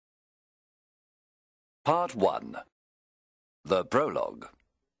Part 1. The Prologue.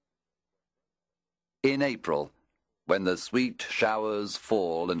 In April, when the sweet showers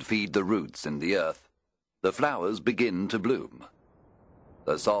fall and feed the roots in the earth, the flowers begin to bloom.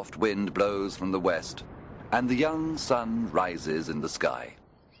 The soft wind blows from the west, and the young sun rises in the sky.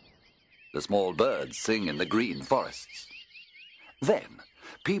 The small birds sing in the green forests. Then,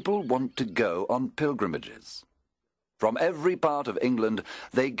 people want to go on pilgrimages. From every part of England,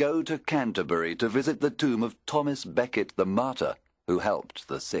 they go to Canterbury to visit the tomb of Thomas Becket the martyr, who helped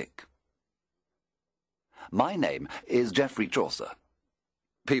the sick. My name is Geoffrey Chaucer.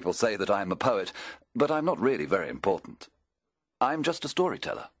 People say that I am a poet, but I'm not really very important. I'm just a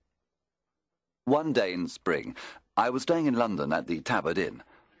storyteller. One day in spring, I was staying in London at the Tabard Inn.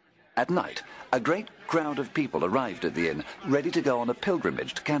 At night, a great crowd of people arrived at the inn, ready to go on a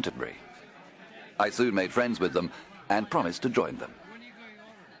pilgrimage to Canterbury. I soon made friends with them and promised to join them.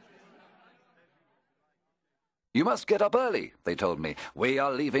 "You must get up early," they told me. "We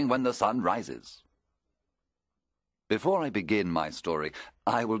are leaving when the sun rises." Before I begin my story,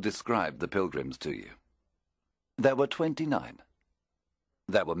 I will describe the pilgrims to you. There were 29.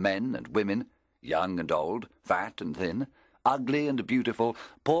 There were men and women, young and old, fat and thin, ugly and beautiful,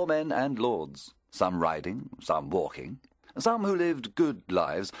 poor men and lords, some riding, some walking, some who lived good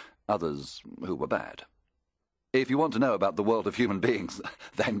lives, others who were bad. If you want to know about the world of human beings,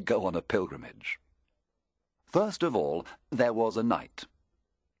 then go on a pilgrimage. First of all, there was a knight.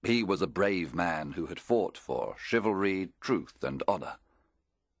 He was a brave man who had fought for chivalry, truth, and honour.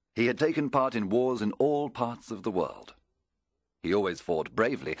 He had taken part in wars in all parts of the world. He always fought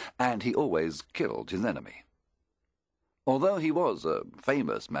bravely, and he always killed his enemy. Although he was a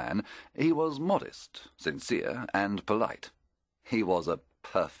famous man, he was modest, sincere, and polite. He was a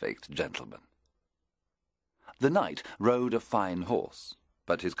perfect gentleman. The knight rode a fine horse,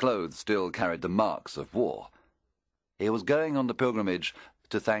 but his clothes still carried the marks of war. He was going on the pilgrimage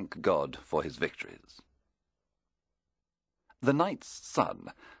to thank God for his victories. The knight's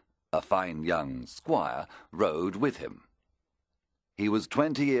son, a fine young squire, rode with him. He was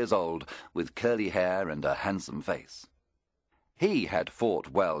 20 years old, with curly hair and a handsome face. He had fought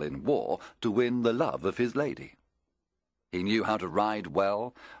well in war to win the love of his lady. He knew how to ride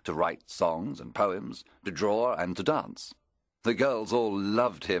well, to write songs and poems, to draw and to dance. The girls all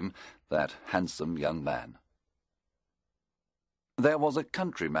loved him, that handsome young man. There was a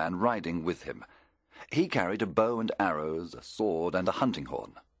countryman riding with him. He carried a bow and arrows, a sword, and a hunting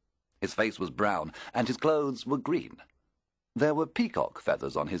horn. His face was brown, and his clothes were green. There were peacock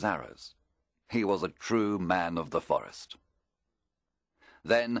feathers on his arrows. He was a true man of the forest.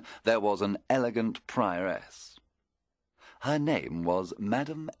 Then there was an elegant prioress. Her name was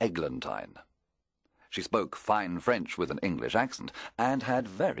Madame Eglantine. She spoke fine French with an English accent, and had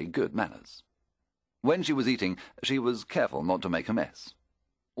very good manners. When she was eating, she was careful not to make a mess.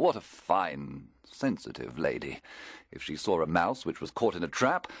 What a fine, sensitive lady! If she saw a mouse which was caught in a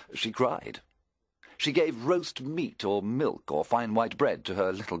trap, she cried. She gave roast meat or milk or fine white bread to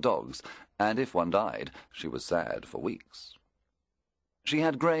her little dogs, and if one died, she was sad for weeks. She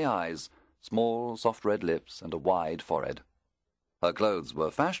had grey eyes, small, soft red lips, and a wide forehead. Her clothes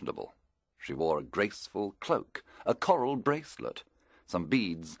were fashionable. She wore a graceful cloak, a coral bracelet, some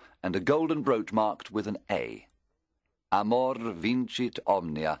beads, and a golden brooch marked with an A. Amor vincit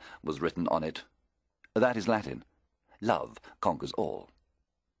omnia was written on it. That is Latin. Love conquers all.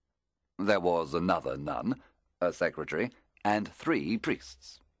 There was another nun, a secretary, and 3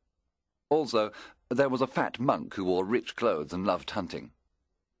 priests. Also, there was a fat monk who wore rich clothes and loved hunting.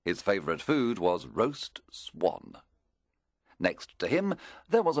 His favourite food was roast swan. Next to him,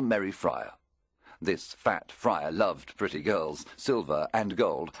 there was a merry friar. This fat friar loved pretty girls, silver and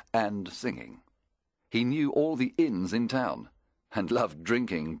gold, and singing. He knew all the inns in town, and loved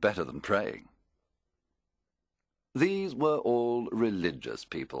drinking better than praying. These were all religious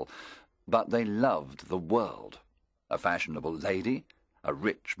people, but they loved the world. A fashionable lady, a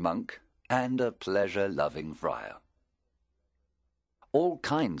rich monk, and a pleasure-loving friar. All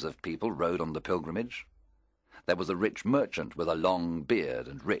kinds of people rode on the pilgrimage. There was a rich merchant with a long beard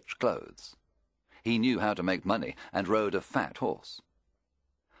and rich clothes. He knew how to make money and rode a fat horse.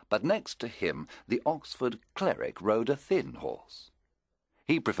 But next to him, the Oxford cleric rode a thin horse.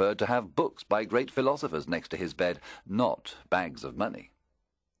 He preferred to have books by great philosophers next to his bed, not bags of money.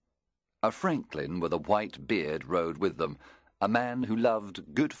 A franklin with a white beard rode with them, a man who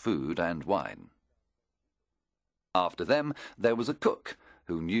loved good food and wine. After them, there was a cook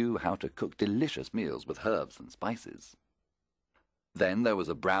who knew how to cook delicious meals with herbs and spices. Then there was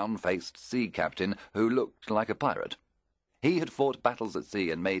a brown-faced sea captain who looked like a pirate. He had fought battles at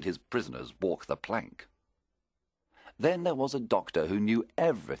sea and made his prisoners walk the plank. Then there was a doctor who knew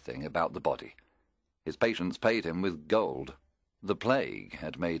everything about the body. His patients paid him with gold. The plague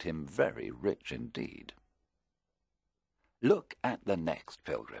had made him very rich indeed. Look at the next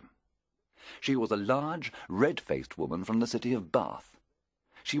pilgrim. She was a large, red-faced woman from the city of Bath.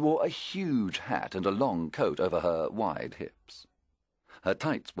 She wore a huge hat and a long coat over her wide hips. Her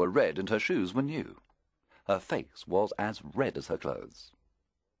tights were red and her shoes were new. Her face was as red as her clothes.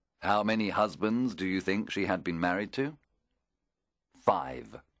 How many husbands do you think she had been married to?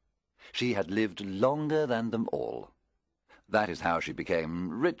 5. She had lived longer than them all. That is how she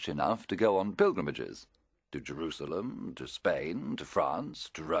became rich enough to go on pilgrimages, to Jerusalem, to Spain, to France,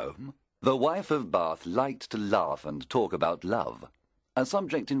 to Rome. The wife of Bath liked to laugh and talk about love, a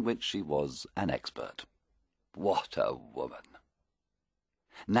subject in which she was an expert. What a woman!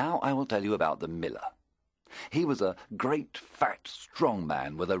 Now I will tell you about the miller. He was a great, fat, strong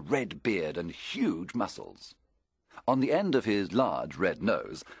man with a red beard and huge muscles. On the end of his large red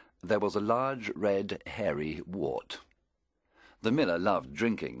nose there was a large red hairy wart. The miller loved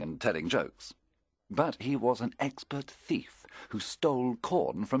drinking and telling jokes, but he was an expert thief who stole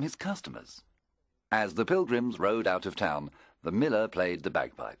corn from his customers. As the pilgrims rode out of town, the miller played the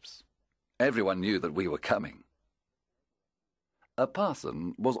bagpipes. Everyone knew that we were coming. A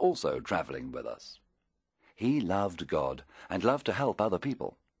parson was also travelling with us. He loved God and loved to help other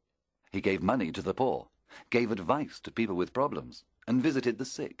people. He gave money to the poor, gave advice to people with problems, and visited the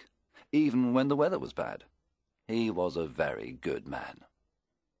sick, even when the weather was bad. He was a very good man.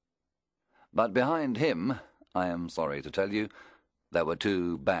 But behind him, I am sorry to tell you, there were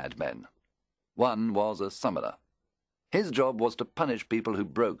 2 bad men. One was a summoner. His job was to punish people who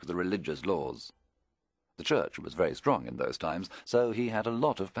broke the religious laws. The church was very strong in those times, so he had a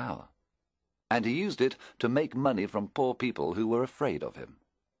lot of power. And he used it to make money from poor people who were afraid of him.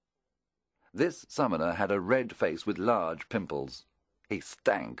 This summoner had a red face with large pimples. He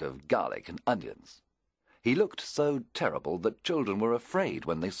stank of garlic and onions. He looked so terrible that children were afraid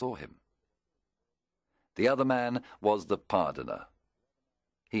when they saw him. The other man was the pardoner.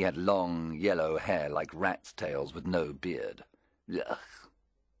 He had long yellow hair like rats' tails with no beard. Ugh.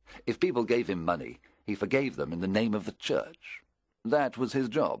 If people gave him money, he forgave them in the name of the church. That was his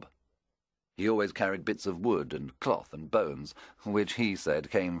job. He always carried bits of wood and cloth and bones, which he said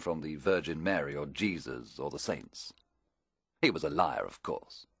came from the Virgin Mary or Jesus or the saints. He was a liar, of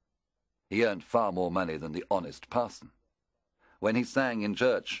course. He earned far more money than the honest parson. When he sang in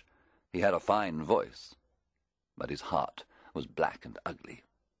church, he had a fine voice, but his heart was black and ugly.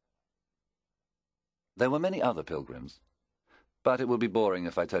 There were many other pilgrims, but it will be boring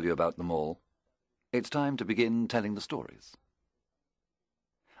if I tell you about them all. It's time to begin telling the stories.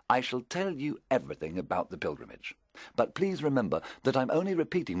 I shall tell you everything about the pilgrimage, but please remember that I'm only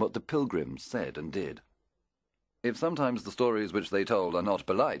repeating what the pilgrims said and did. If sometimes the stories which they told are not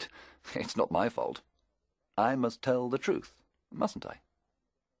polite, it's not my fault. I must tell the truth, mustn't I?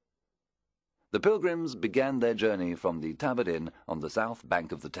 The pilgrims began their journey from the Tabard Inn on the south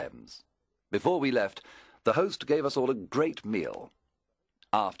bank of the Thames. Before we left, the host gave us all a great meal.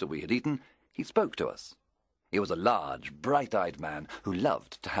 After we had eaten, he spoke to us. He was a large, bright-eyed man who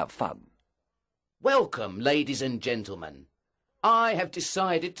loved to have fun. Welcome, ladies and gentlemen. I have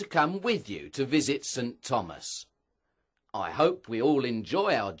decided to come with you to visit St. Thomas. I hope we all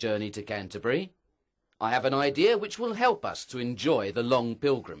enjoy our journey to Canterbury. I have an idea which will help us to enjoy the long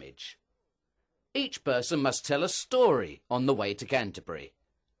pilgrimage. Each person must tell a story on the way to Canterbury,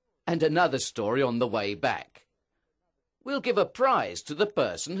 and another story on the way back. We'll give a prize to the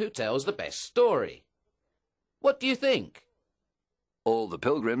person who tells the best story. What do you think? All the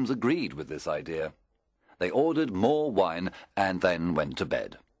pilgrims agreed with this idea. They ordered more wine and then went to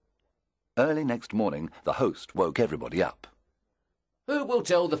bed. Early next morning, the host woke everybody up. Who will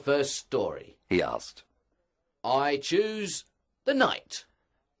tell the first story? He asked. I choose the knight.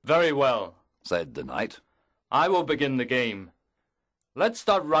 Very well, said the knight. I will begin the game. Let's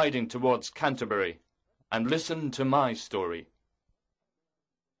start riding towards Canterbury and listen to my story.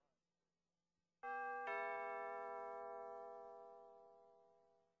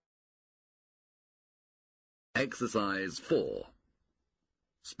 Exercise 4.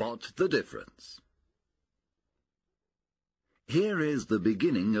 Spot the difference. Here is the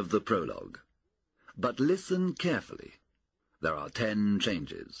beginning of the prologue. But listen carefully. There are 10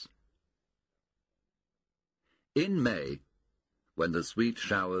 changes. In May, when the sweet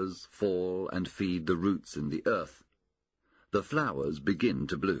showers fall and feed the roots in the earth, the flowers begin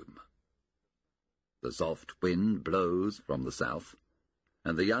to bloom. The soft wind blows from the south,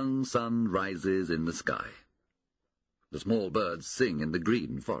 and the young sun rises in the sky. The small birds sing in the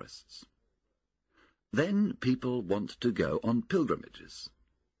green forests. Then people want to go on pilgrimages.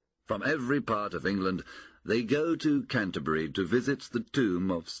 From every part of England, they go to Canterbury to visit the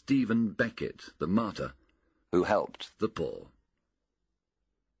tomb of Stephen Becket, the martyr, who helped the poor.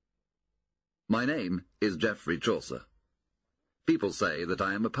 My name is Geoffrey Chaucer. People say that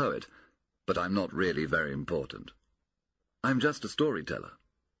I am a poet, but I'm not really very important. I'm just a storyteller.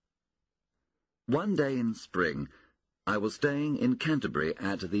 One day in spring, I was staying in Canterbury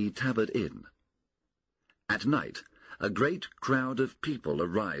at the Tabard Inn. At night, a great crowd of people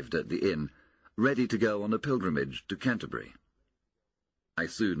arrived at the inn, ready to go on a pilgrimage to Canterbury. I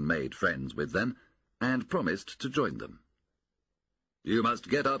soon made friends with them, and promised to join them. "You must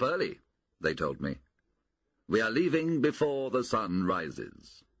get up early," they told me. "We are leaving before the sun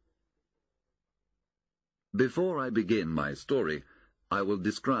rises." Before I begin my story, I will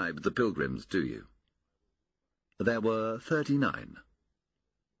describe the pilgrims to you. There were 39.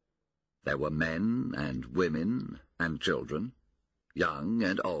 There were men and women and children, young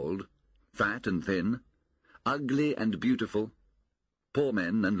and old, fat and thin, ugly and beautiful, poor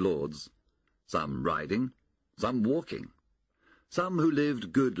men and lords, some riding, some walking, some who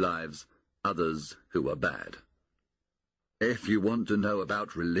lived good lives, others who were bad. If you want to know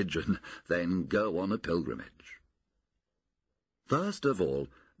about religion, then go on a pilgrimage. First of all,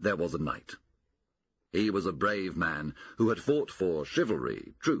 there was a knight. He was a brave man who had fought for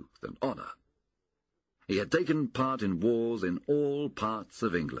chivalry, truth, and honour. He had taken part in wars in all parts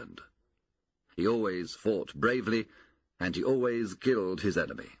of England. He always fought bravely, and he always killed his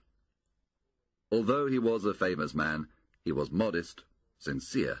enemy. Although he was a famous man, he was modest,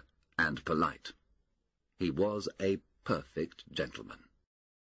 sincere, and polite. He was a perfect gentleman.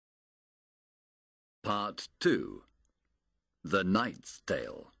 Part 2. The Knight's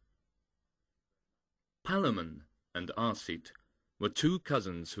Tale. Palamon and Arcite were two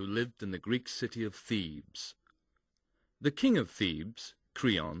cousins who lived in the Greek city of Thebes. The king of Thebes,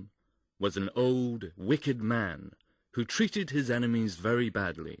 Creon, was an old, wicked man who treated his enemies very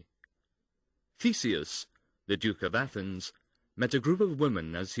badly. Theseus, the Duke of Athens, met a group of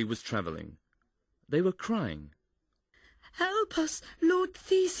women as he was travelling. They were crying. "Help us, Lord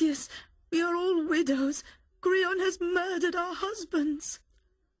Theseus! We are all widows. Creon has murdered our husbands."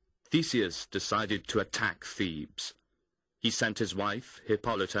 Theseus decided to attack Thebes. He sent his wife,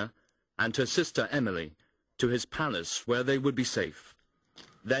 Hippolyta, and her sister Emily to his palace where they would be safe.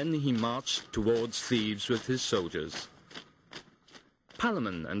 Then he marched towards Thebes with his soldiers.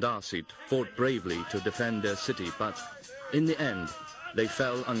 Palamon and Arcite fought bravely to defend their city, but in the end they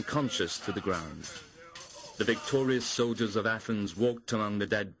fell unconscious to the ground. The victorious soldiers of Athens walked among the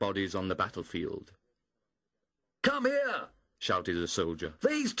dead bodies on the battlefield. "Come here!" shouted a soldier.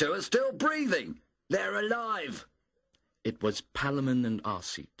 "These two are still breathing! They're alive!" It was Palamon and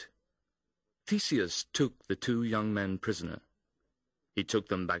Arcite. Theseus took the two young men prisoner. He took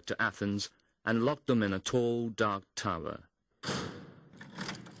them back to Athens and locked them in a tall, dark tower.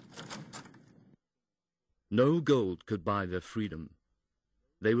 No gold could buy their freedom.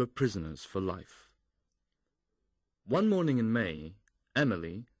 They were prisoners for life. One morning in May,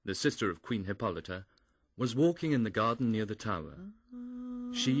 Emily, the sister of Queen Hippolyta, was walking in the garden near the tower.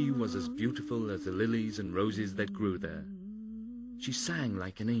 She was as beautiful as the lilies and roses that grew there. She sang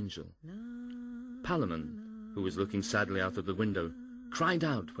like an angel. Palamon, who was looking sadly out of the window, cried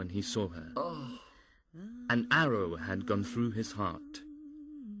out when he saw her. An arrow had gone through his heart.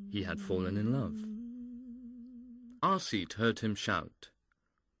 He had fallen in love. Arcite heard him shout.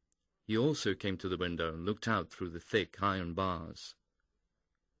 He also came to the window and looked out through the thick iron bars.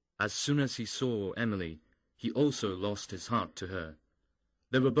 As soon as he saw Emily, he also lost his heart to her.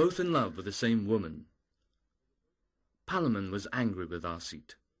 They were both in love with the same woman. Palamon was angry with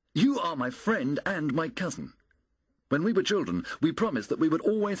Arcite. "You are my friend and my cousin. When we were children, we promised that we would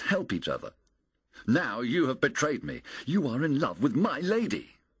always help each other. Now you have betrayed me. You are in love with my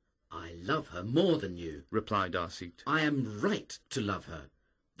lady." "I love her more than you," replied Arcite. "I am right to love her.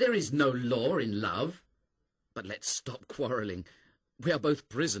 There is no law in love. But let's stop quarrelling. We are both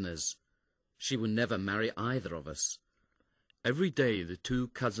prisoners. She will never marry either of us." Every day the two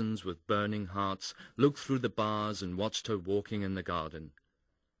cousins with burning hearts looked through the bars and watched her walking in the garden.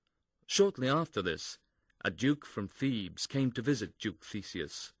 Shortly after this, a duke from Thebes came to visit Duke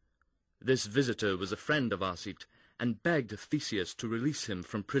Theseus. This visitor was a friend of Arcite and begged Theseus to release him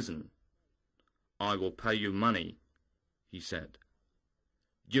from prison. "I will pay you money," he said.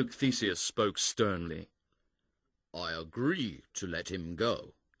 Duke Theseus spoke sternly. "I agree to let him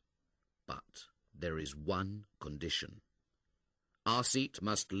go. But there is one condition. Arcite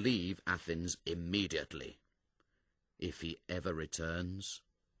must leave Athens immediately. If he ever returns,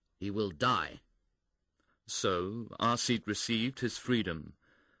 he will die. So Arcite received his freedom,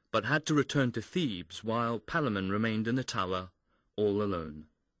 but had to return to Thebes while Palamon remained in the tower, all alone.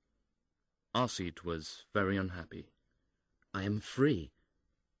 Arcite was very unhappy. I am free,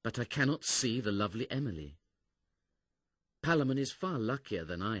 but I cannot see the lovely Emily. Palamon is far luckier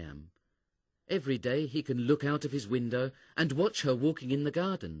than I am. Every day he can look out of his window and watch her walking in the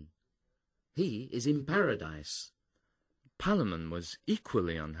garden. He is in paradise. Palamon was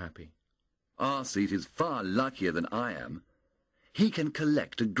equally unhappy. Arcite is far luckier than I am. He can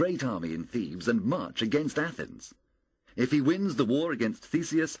collect a great army in Thebes and march against Athens. If he wins the war against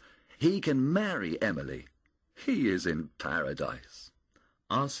Theseus, he can marry Emily. He is in paradise.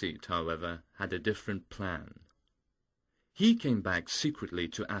 Arcite, however, had a different plan. He came back secretly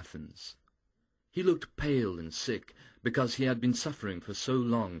to Athens. He looked pale and sick because he had been suffering for so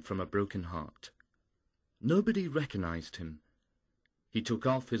long from a broken heart. Nobody recognized him. He took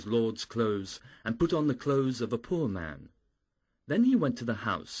off his lord's clothes and put on the clothes of a poor man. Then he went to the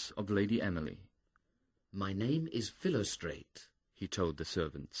house of Lady Emily. My name is Philostrate, he told the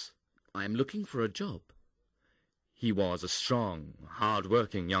servants. I am looking for a job. He was a strong,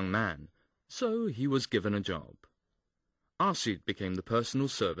 hard-working young man, so he was given a job. Arcite became the personal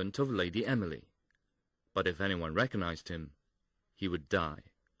servant of Lady Emily, but if anyone recognized him, he would die.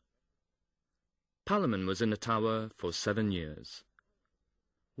 Palamon was in the tower for 7 years.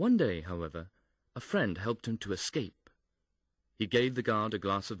 One day, however, a friend helped him to escape. He gave the guard a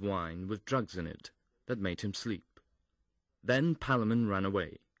glass of wine with drugs in it that made him sleep. Then Palamon ran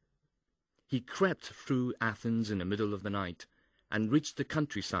away. He crept through Athens in the middle of the night and reached the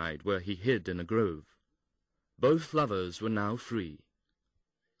countryside where he hid in a grove. Both lovers were now free.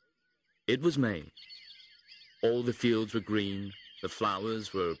 It was May. All the fields were green, the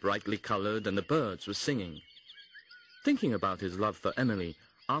flowers were brightly coloured, and the birds were singing. Thinking about his love for Emily,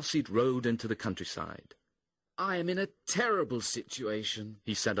 Arcite rode into the countryside. I am in a terrible situation,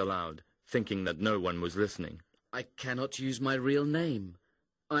 he said aloud, thinking that no one was listening. I cannot use my real name.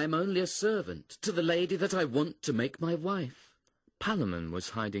 I am only a servant to the lady that I want to make my wife. Palamon was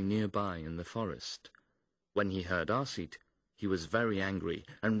hiding nearby in the forest. When he heard Arcite, he was very angry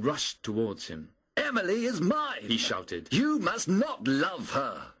and rushed towards him. Emily is mine, he shouted. You must not love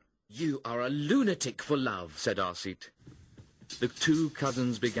her. You are a lunatic for love, said Arcite. The two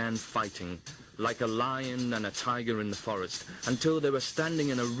cousins began fighting, like a lion and a tiger in the forest, until they were standing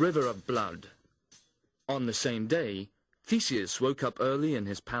in a river of blood. On the same day, Theseus woke up early in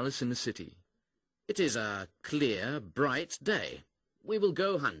his palace in the city. It is a clear, bright day. We will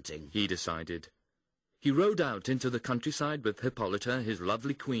go hunting, he decided. He rode out into the countryside with Hippolyta, his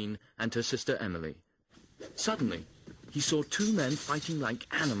lovely queen, and her sister Emily. Suddenly, he saw two men fighting like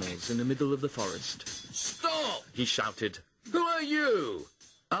animals in the middle of the forest. Stop! He shouted. Who are you?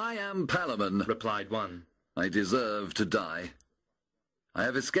 I am Palamon, replied one. I deserve to die. I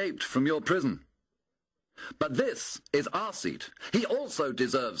have escaped from your prison. But this is Arcite. He also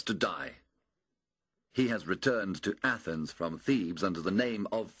deserves to die. He has returned to Athens from Thebes under the name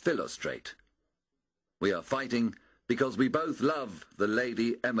of Philostrate. We are fighting because we both love the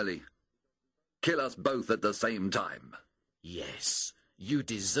Lady Emily. Kill us both at the same time. Yes, you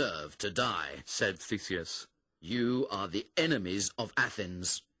deserve to die, said Theseus. You are the enemies of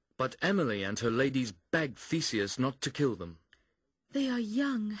Athens. But Emily and her ladies begged Theseus not to kill them. They are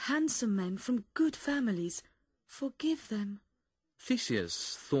young, handsome men from good families. Forgive them.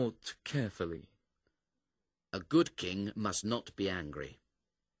 Theseus thought carefully. A good king must not be angry.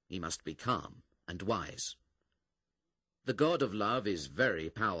 He must be calm and wise. The god of love is very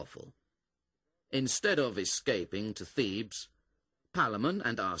powerful. Instead of escaping to Thebes, Palamon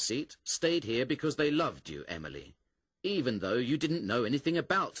and Arcite stayed here because they loved you, Emily, even though you didn't know anything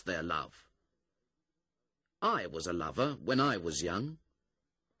about their love. I was a lover when I was young.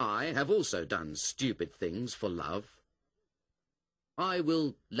 I have also done stupid things for love. I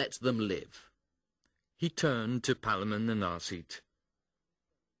will let them live. He turned to Palamon and Arcite.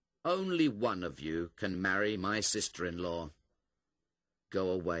 Only one of you can marry my sister-in-law. Go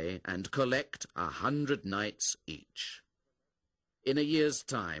away and collect 100 knights each. In a year's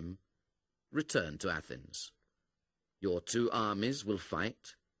time, return to Athens. Your two armies will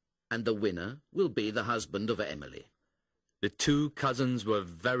fight, and the winner will be the husband of Emily. The two cousins were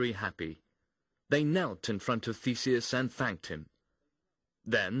very happy. They knelt in front of Theseus and thanked him.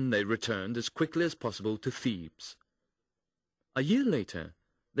 Then they returned as quickly as possible to Thebes. A year later,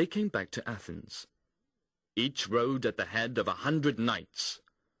 they came back to Athens. Each rode at the head of 100 knights.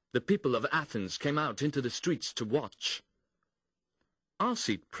 The people of Athens came out into the streets to watch.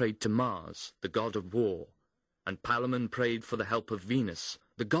 Arcite prayed to Mars, the god of war, and Palamon prayed for the help of Venus,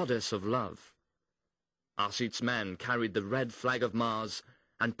 the goddess of love. Arcite's men carried the red flag of Mars,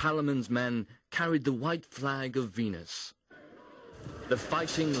 and Palamon's men carried the white flag of Venus. The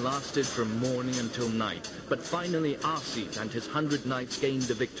fighting lasted from morning until night, but finally Arcite and his 100 knights gained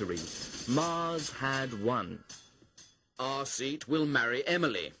the victory. Mars had won. Arcite will marry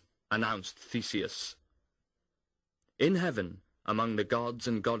Emily, announced Theseus. In heaven, among the gods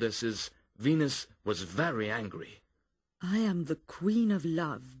and goddesses, Venus was very angry. I am the queen of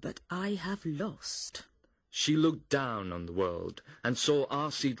love, but I have lost. She looked down on the world and saw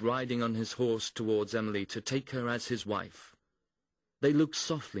Arcite riding on his horse towards Emily to take her as his wife. They looked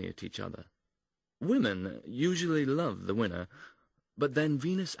softly at each other. Women usually love the winner, but then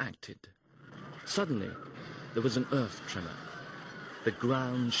Venus acted. Suddenly, there was an earth tremor. The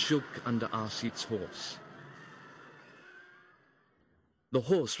ground shook under Arcite's horse. The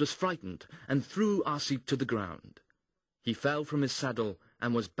horse was frightened and threw Arcite to the ground. He fell from his saddle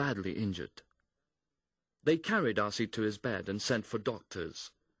and was badly injured. They carried Arcite to his bed and sent for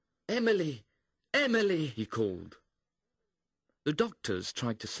doctors. "Emily! Emily!" he called. The doctors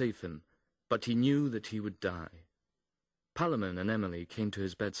tried to save him, but he knew that he would die. Palamon and Emily came to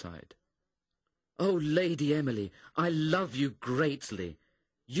his bedside. "Oh, Lady Emily, I love you greatly.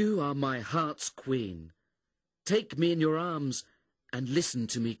 You are my heart's queen. Take me in your arms and listen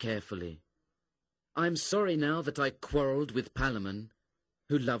to me carefully. I'm sorry now that I quarrelled with Palamon,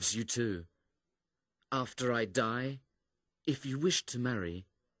 who loves you too. After I die, if you wish to marry,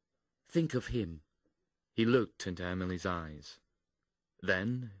 think of him." He looked into Emily's eyes.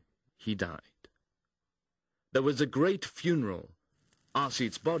 Then he died. There was a great funeral.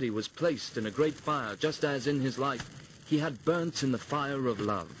 Arcite's body was placed in a great fire, just as in his life he had burnt in the fire of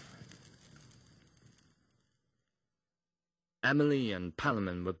love. Emily and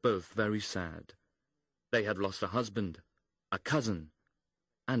Palamon were both very sad. They had lost a husband, a cousin,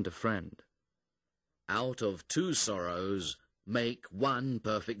 and a friend. "Out of two sorrows, make one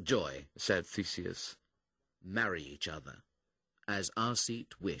perfect joy," said Theseus. "Marry each other, as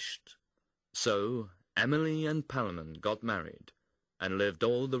Arcite wished." So Emily and Palamon got married, and lived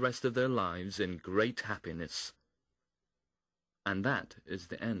all the rest of their lives in great happiness. And that is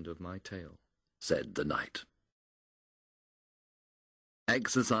the end of my tale, said the knight.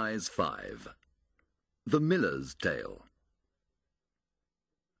 Exercise 5. The Miller's Tale.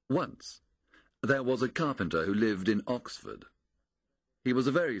 Once, there was a carpenter who lived in Oxford. He was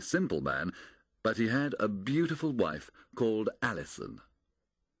a very simple man, but he had a beautiful wife called Alison.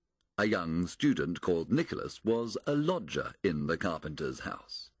 A young student called Nicholas was a lodger in the carpenter's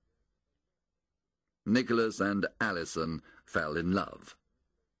house. Nicholas and Alison fell in love.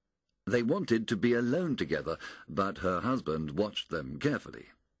 They wanted to be alone together, but her husband watched them carefully.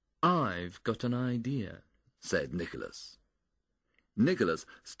 "I've got an idea," said Nicholas. Nicholas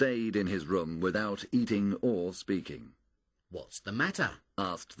stayed in his room without eating or speaking. "What's the matter?"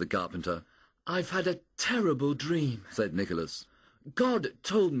 asked the carpenter. "I've had a terrible dream," said Nicholas. "God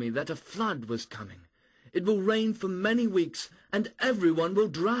told me that a flood was coming. It will rain for many weeks, and everyone will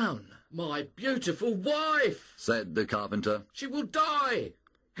drown." "My beautiful wife!" said the carpenter. "She will die.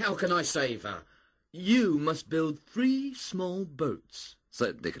 How can I save her?" "You must build 3 small boats,"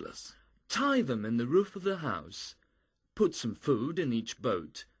 said Nicholas. "Tie them in the roof of the house. Put some food in each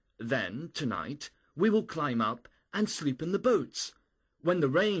boat. Then, tonight, we will climb up and sleep in the boats. When the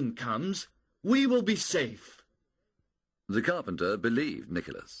rain comes, we will be safe." The carpenter believed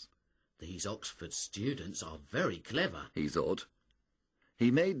Nicholas. "These Oxford students are very clever," he thought.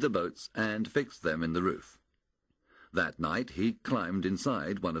 He made the boats and fixed them in the roof. That night he climbed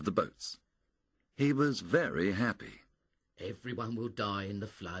inside one of the boats. He was very happy. "Everyone will die in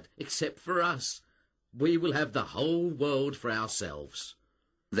the flood, except for us. We will have the whole world for ourselves."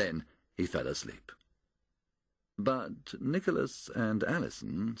 Then he fell asleep. But Nicholas and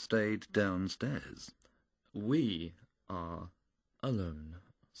Alison stayed downstairs. "We are alone,"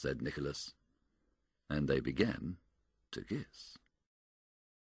 said Nicholas, and they began to kiss.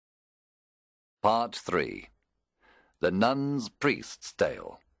 Part 3. The Nun's Priest's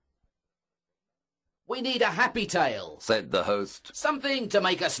Tale. "We need a happy tale," said the host. "Something to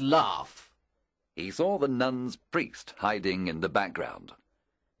make us laugh." He saw the nun's priest hiding in the background.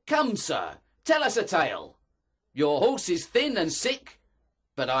 "Come, sir, tell us a tale. Your horse is thin and sick,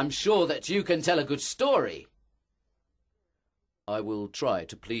 but I'm sure that you can tell a good story." "I will try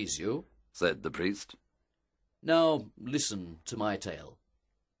to please you," said the priest. "Now listen to my tale.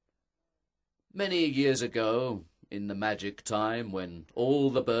 Many years ago, in the magic time when all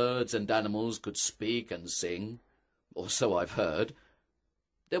the birds and animals could speak and sing, or so I've heard,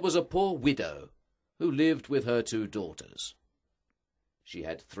 there was a poor widow who lived with her 2 daughters. She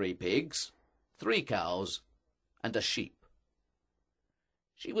had 3 pigs, 3 cows, and a sheep.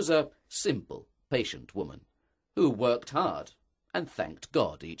 She was a simple, patient woman who worked hard and thanked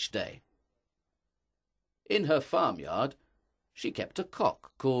God each day. In her farmyard, she kept a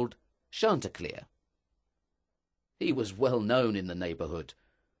cock called Chanticleer. He was well known in the neighbourhood.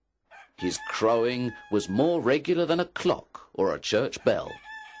 His crowing was more regular than a clock or a church bell.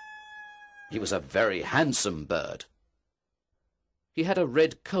 He was a very handsome bird. He had a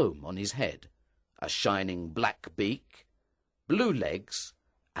red comb on his head, a shining black beak, blue legs,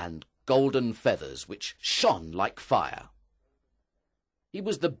 and golden feathers which shone like fire. He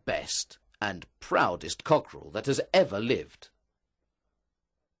was the best and proudest cockerel that has ever lived.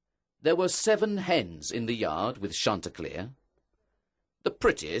 There were 7 hens in the yard with Chanticleer. The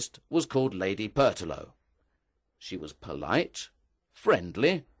prettiest was called Lady Berthelot. She was polite,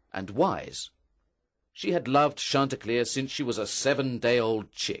 friendly, and wise. She had loved Chanticleer since she was a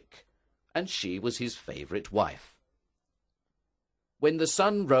 7-day-old chick, and she was his favourite wife. When the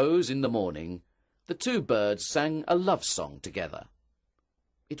sun rose in the morning, the 2 birds sang a love song together.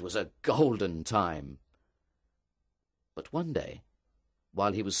 It was a golden time. But one day,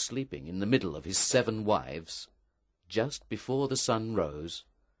 while he was sleeping in the middle of his 7 wives, just before the sun rose,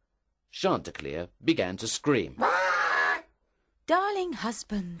 Chanticleer began to scream. Darling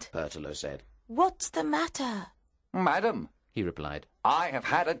husband, Berthelot said. What's the matter? Madam, He replied. I have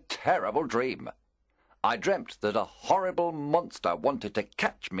had a terrible dream. I dreamt that a horrible monster wanted to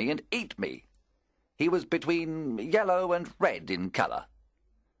catch me and eat me. He was between yellow and red in colour.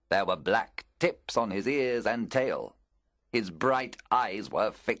 There were black tips on his ears and tail. His bright eyes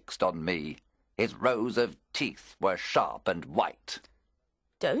were fixed on me. His rows of teeth were sharp and white.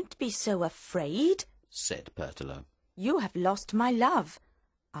 Don't be so afraid, Said Berthelot. You have lost my love.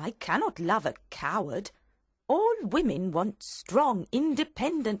 I cannot love a coward. All women want strong,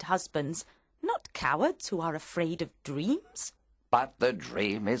 independent husbands, not cowards who are afraid of dreams. But the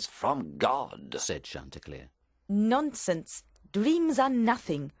dream is from God, Said Chanticleer. Nonsense. Dreams are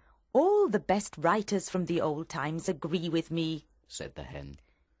nothing. All the best writers from the old times agree with me. Said the hen.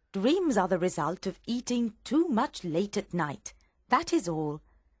 Dreams are the result of eating too much late at night. That is all.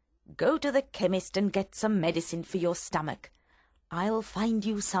 Go to the chemist and get some medicine for your stomach. I'll find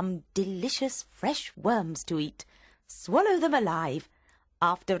you some delicious fresh worms to eat. Swallow them alive.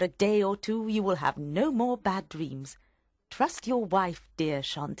 After a day or 2 you will have no more bad dreams. Trust your wife, dear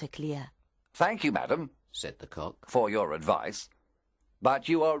Chanticleer. Thank you, madam, Said the cock. for your advice. But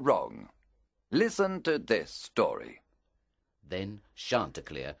you are wrong. Listen to this story. Then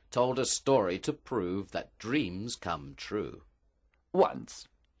Chanticleer told a story to prove that dreams come true. Once,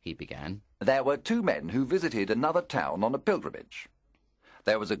 He began. there were 2 men who visited another town on a pilgrimage.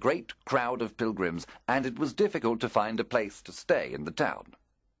 There was a great crowd of pilgrims, and it was difficult to find a place to stay in the town.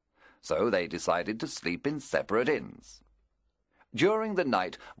 So they decided to sleep in separate inns. During the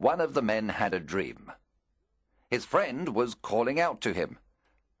night, one of the men had a dream. His friend was calling out to him,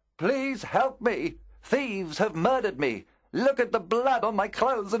 "Please help me! Thieves have murdered me! Look at the blood on my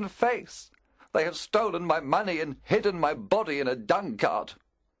clothes and face! They have stolen my money and hidden my body in a dung cart.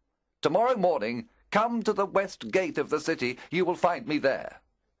 Tomorrow morning, come to the west gate of the city. You will find me there."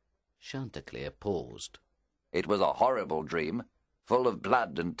 Chanticleer paused. It was a horrible dream, full of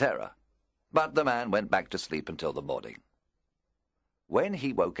blood and terror. But the man went back to sleep until the morning. When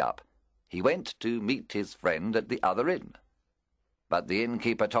he woke up, he went to meet his friend at the other inn. But the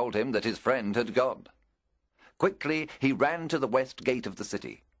innkeeper told him that his friend had gone. Quickly he ran to the west gate of the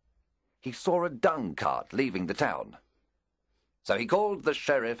city. He saw a dung cart leaving the town. So he called the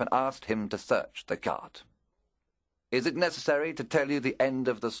sheriff and asked him to search the cart. Is it necessary to tell you the end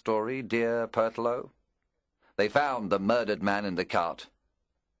of the story, dear Berthelot? They found the murdered man in the cart.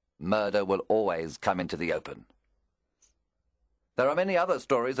 Murder will always come into the open. There are many other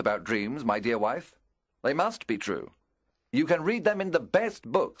stories about dreams, my dear wife. They must be true. You can read them in the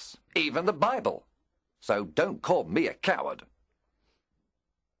best books, even the Bible. So don't call me a coward.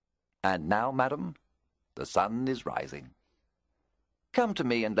 And now, madam, the sun is rising. Come to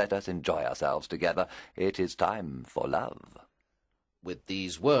me and let us enjoy ourselves together. It is time for love. With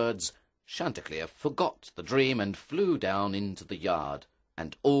these words, Chanticleer forgot the dream and flew down into the yard,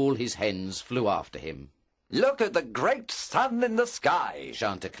 and all his hens flew after him. Look at the great sun in the sky,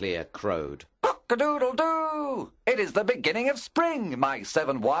 Chanticleer crowed. Cock-a-doodle-doo! It is the beginning of spring, my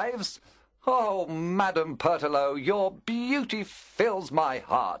 7 wives. Oh, Madame Berthelot, your beauty fills my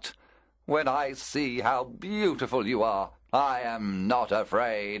heart. When I see how beautiful you are, I am not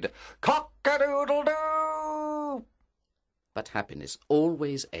afraid. Cock-a-doodle-doo! But happiness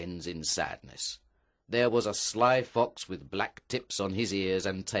always ends in sadness. There was a sly fox with black tips on his ears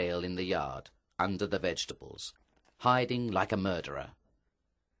and tail in the yard, under the vegetables, hiding like a murderer.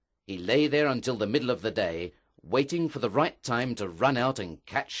 He lay there until the middle of the day, waiting for the right time to run out and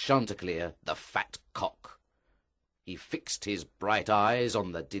catch Chanticleer, the fat cock. He fixed his bright eyes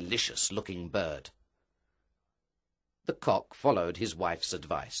on the delicious-looking bird. The cock followed his wife's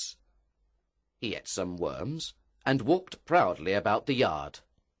advice. He ate some worms and walked proudly about the yard.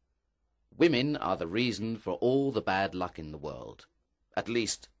 Women are the reason for all the bad luck in the world. At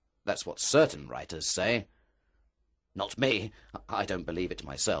least, that's what certain writers say. Not me. I don't believe it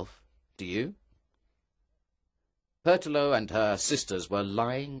myself. Do you? Berthelot and her sisters were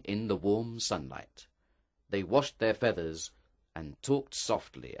lying in the warm sunlight. They washed their feathers and talked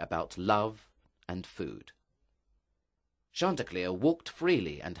softly about love and food. Chanticleer walked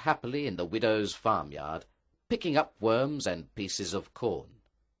freely and happily in the widow's farmyard, picking up worms and pieces of corn.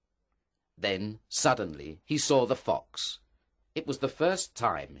 Then, suddenly, he saw the fox. It was the first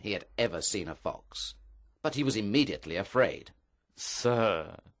time he had ever seen a fox, but he was immediately afraid.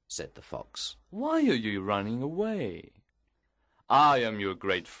 "Sir," said the fox, "why are you running away? I am your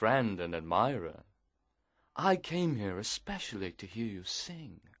great friend and admirer. I came here especially to hear you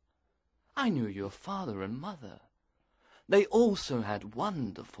sing. I knew your father and mother. They also had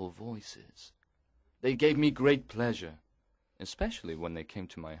wonderful voices. They gave me great pleasure, especially when they came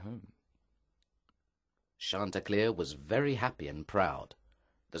to my home." Chanticleer was very happy and proud.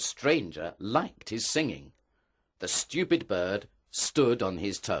 The stranger liked his singing. The stupid bird stood on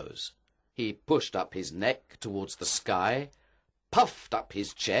his toes. He pushed up his neck towards the sky, puffed up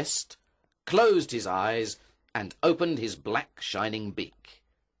his chest, closed his eyes, and opened his black shining beak.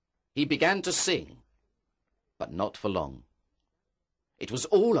 He began to sing, but not for long. It was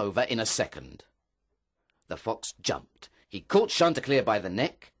all over in a second. The fox jumped. He caught Chanticleer by the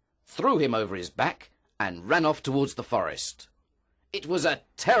neck, threw him over his back, and ran off towards the forest. It was a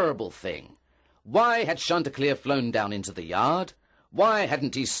terrible thing. Why had Chanticleer flown down into the yard? Why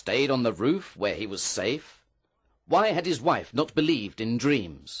hadn't he stayed on the roof where he was safe? Why had his wife not believed in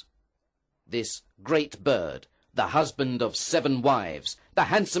dreams? This great bird, the husband of 7 wives, the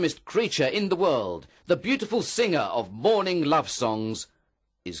handsomest creature in the world, the beautiful singer of morning love songs,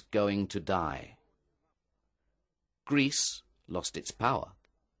 is going to die. Greece lost its power.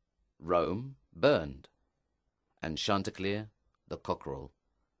 Rome burned. And Chanticleer, the cockerel,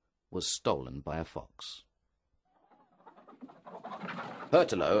 was stolen by a fox.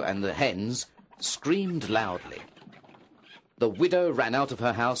 Berthelot and the hens screamed loudly. The widow ran out of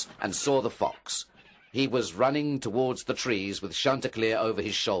her house and saw the fox. He was running towards the trees with Chanticleer over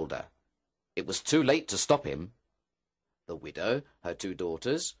his shoulder. It was too late to stop him. The widow, her 2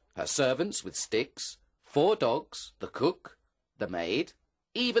 daughters, her servants with sticks, 4 dogs, the cook, the maid,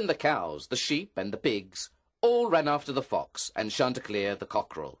 even the cows, the sheep, and the pigs, all ran after the fox and Chanticleer the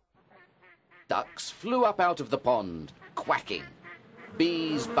cockerel. Ducks flew up out of the pond, quacking.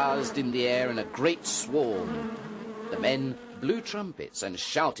 Bees buzzed in the air in a great swarm. The men blew trumpets and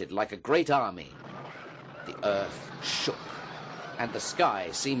shouted like a great army. The earth shook, and the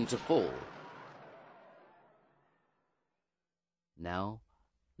sky seemed to fall. Now,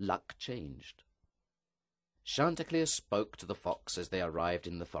 luck changed. Chanticleer spoke to the fox as they arrived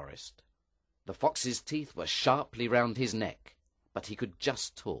in the forest. The fox's teeth were sharply round his neck, but he could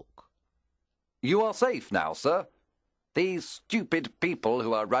just talk. "You are safe now, sir. These stupid people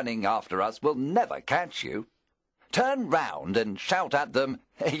who are running after us will never catch you. Turn round and shout at them,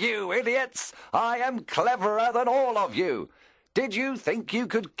 'You idiots! I am cleverer than all of you! Did you think you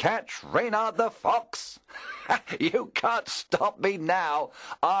could catch Reynard the Fox? You can't stop me now.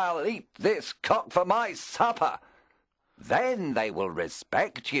 I'll eat this cock for my supper. Then they will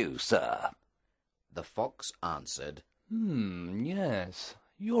respect you, sir.' The fox answered, Yes,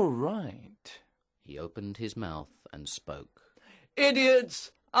 you're right." He opened his mouth and spoke.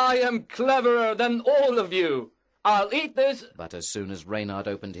 "Idiots! I am cleverer than all of you. I'll eat this—" But as soon as Reynard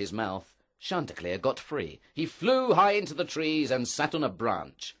opened his mouth, Chanticleer got free. He flew high into the trees and sat on a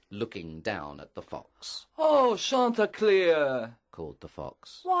branch, looking down at the fox. "Oh, Chanticleer!" called the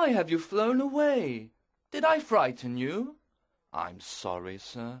fox. "Why have you flown away? Did I frighten you?" "I'm sorry,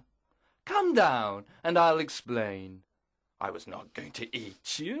 sir. Come down, and I'll explain. I was not going to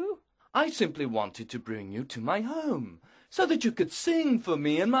eat you. I simply wanted to bring you to my home, so that you could sing for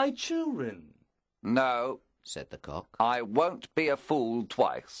me and my children." "No," said the cock. "I won't be a fool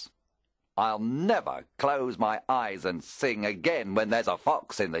twice. I'll never close my eyes and sing again when there's a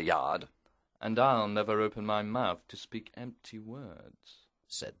fox in the yard." "And I'll never open my mouth to speak empty words,"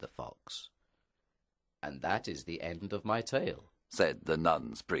 said the fox. "And that is the end of my tale," said the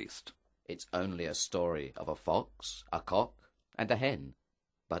nun's priest. "It's only a story of a fox, a cock, and a hen.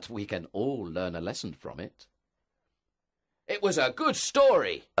 but we can all learn a lesson from it. It was a good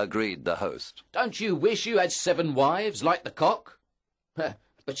story, agreed the host. Don't you wish you had 7 wives like the cock?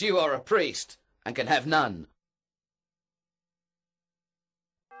 But you are a priest and can have none.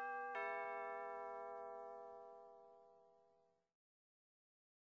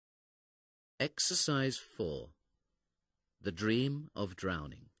 Exercise 4. The Dream of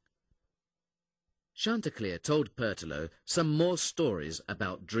Drowning. Chanticleer told Berthelot some more stories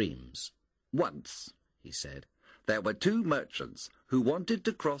about dreams. Once, he said, there were 2 merchants who wanted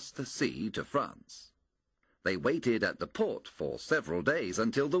to cross the sea to France. They waited at the port for several days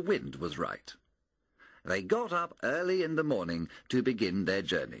until the wind was right. They got up early in the morning to begin their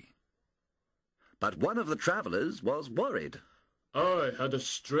journey. But one of the travellers was worried. I had a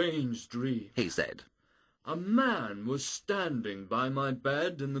strange dream, he said. A man was standing by my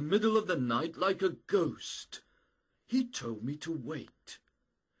bed in the middle of the night like a ghost. He told me to wait.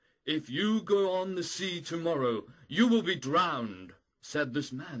 If you go on the sea tomorrow, you will be drowned, said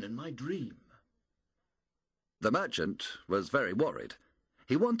this man in my dream. The merchant was very worried.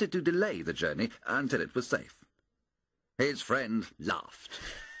 He wanted to delay the journey until it was safe. His friend laughed.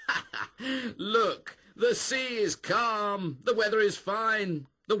 Look, the sea is calm, the weather is fine,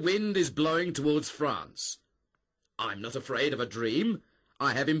 the wind is blowing towards France. I'm not afraid of a dream.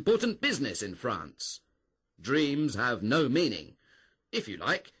 I have important business in France. Dreams have no meaning. If you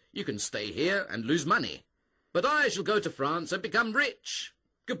like, you can stay here and lose money. But I shall go to France and become rich.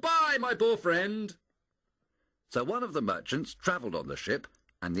 Goodbye, my poor friend. So one of the merchants travelled on the ship,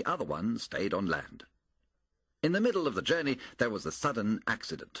 and the other one stayed on land. In the middle of the journey, there was a sudden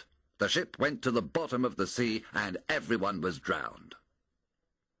accident. The ship went to the bottom of the sea, and everyone was drowned.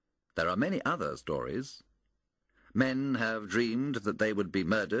 There are many other stories. Men have dreamed that they would be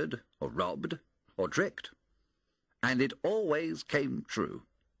murdered, or robbed, or tricked. And it always came true.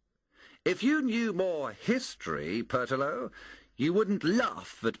 If you knew more history, Berthelot, you wouldn't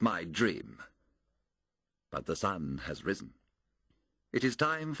laugh at my dream. But the sun has risen. It is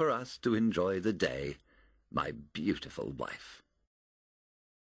time for us to enjoy the day, my beautiful wife.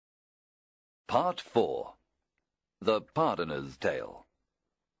 Part 4. The Pardoner's Tale.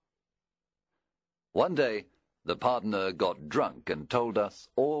 One day, the pardoner got drunk and told us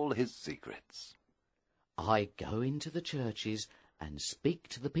all his secrets. I go into the churches and speak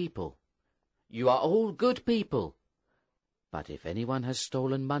to the people. You are all good people. But if anyone has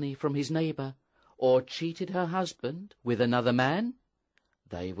stolen money from his neighbour, or cheated her husband with another man,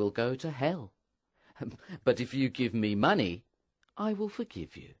 they will go to hell. But if you give me money, I will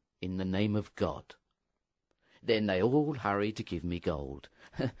forgive you in the name of God. Then they all hurry to give me gold.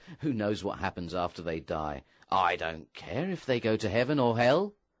 Who knows what happens after they die? I don't care if they go to heaven or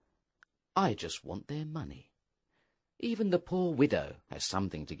hell. I just want their money. Even the poor widow has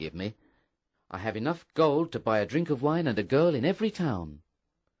something to give me. I have enough gold to buy a drink of wine and a girl in every town.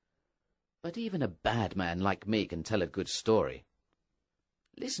 But even a bad man like me can tell a good story.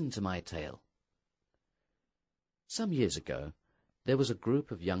 Listen to my tale. Some years ago, there was a group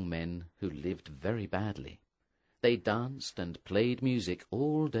of young men who lived very badly. They danced and played music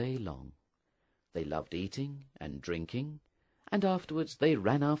all day long. They loved eating and drinking, and afterwards they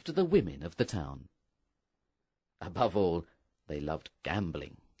ran after the women of the town. Above all, they loved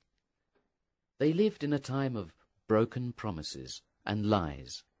gambling. They lived in a time of broken promises and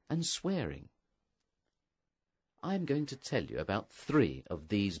lies and swearing. I am going to tell you about 3 of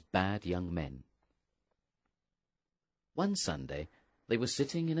these bad young men. One Sunday, they were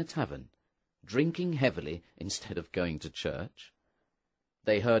sitting in a tavern, drinking heavily instead of going to church.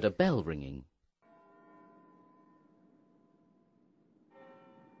 They heard a bell ringing.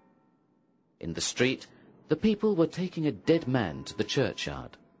 In the street, the people were taking a dead man to the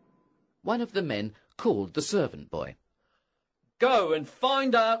churchyard. One of the men called the servant boy. Go and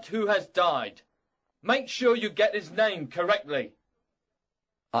find out who has died. Make sure you get his name correctly.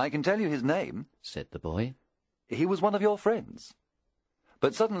 I can tell you his name, said the boy. He was one of your friends.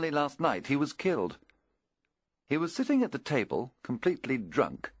 But suddenly last night he was killed. He was sitting at the table, completely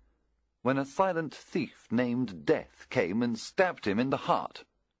drunk, when a silent thief named Death came and stabbed him in the heart.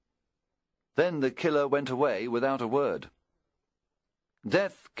 Then the killer went away without a word.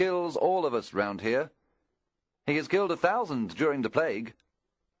 Death kills all of us round here. He has killed 1,000 during the plague.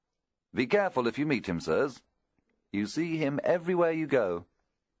 Be careful if you meet him, sirs. You see him everywhere you go.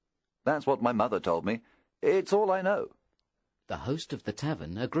 That's what my mother told me. It's all I know. The host of the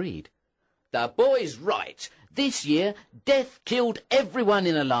tavern agreed. The boy's right. This year, Death killed everyone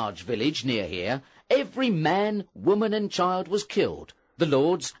in a large village near here. Every man, woman and child was killed, the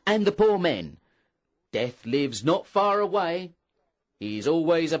lords and the poor men. Death lives not far away. He's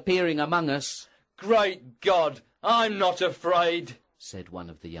always appearing among us, Great God, I'm not afraid, said one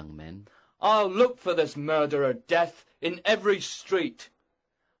of the young men. I'll look for this murderer Death in every street.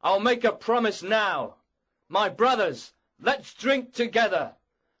 I'll make a promise now. My brothers, let's drink together.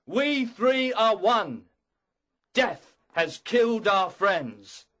 We three are one. Death has killed our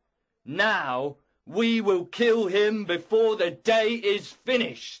friends. Now we will kill him before the day is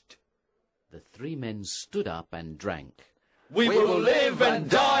finished. The three men stood up and drank. We will live and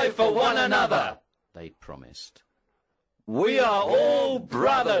die for one another, they promised. We are all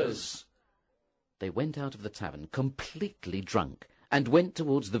brothers. They went out of the tavern completely drunk and went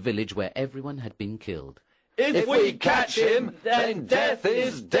towards the village where everyone had been killed. If we catch him, then Death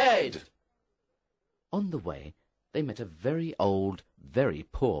is dead. On the way, they met a very old, very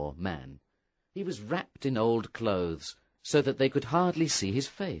poor man. He was wrapped in old clothes, so that they could hardly see his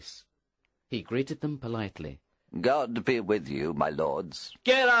face. He greeted them politely. God be with you, my lords.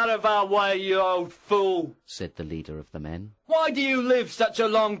 Get out of our way, you old fool, said the leader of the men. Why do you live such a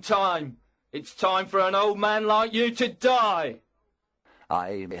long time? It's time for an old man like you to die.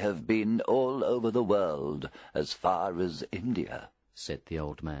 I have been all over the world, as far as India, said the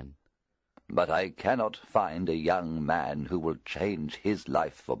old man. But I cannot find a young man who will change his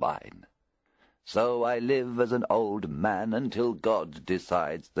life for mine. So I live as an old man until God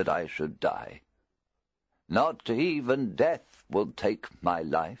decides that I should die. Not even death will take my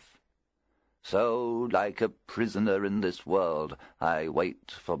life. So, like a prisoner in this world, I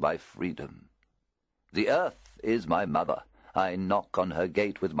wait for my freedom. The earth is my mother. I knock on her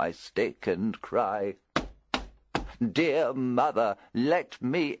gate with my stick and cry, Dear mother, let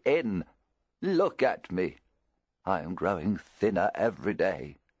me in. Look at me. I am growing thinner every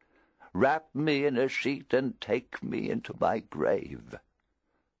day. Wrap me in a sheet and take me into my grave.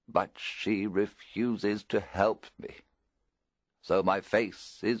 But she refuses to help me. So my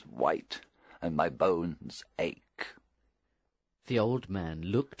face is white and my bones ache. The old man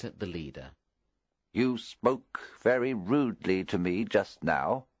looked at the leader. You spoke very rudely to me just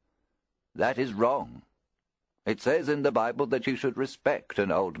now. That is wrong. It says in the Bible that you should respect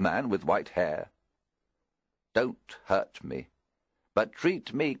an old man with white hair. Don't hurt me, but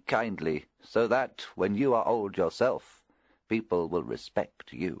treat me kindly, so that, when you are old yourself, people will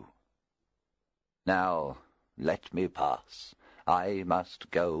respect you. Now, let me pass. I must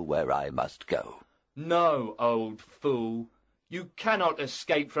go where I must go. No, old fool. You cannot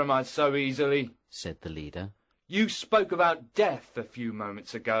escape from us so easily, said the leader. You spoke about death a few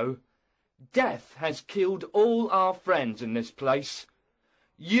moments ago. Death has killed all our friends in this place.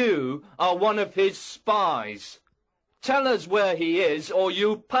 You are one of his spies. Tell us where he is, or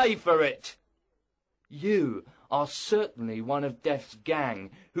you'll pay for it. You are certainly one of Death's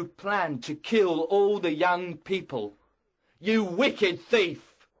gang who planned to kill all the young people. You wicked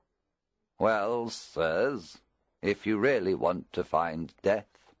thief! Well, sirs, if you really want to find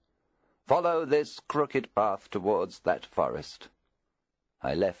Death, follow this crooked path towards that forest.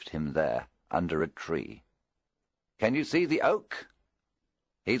 I left him there, under a tree. Can you see the oak?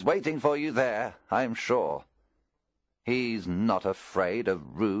 He's waiting for you there, I'm sure. He's not afraid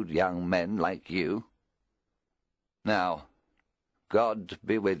of rude young men like you. Now, God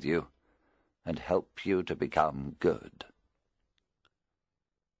be with you, and help you to become good.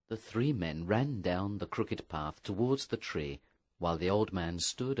 The three men ran down the crooked path towards the tree, while the old man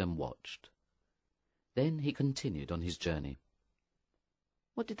stood and watched. Then he continued on his journey.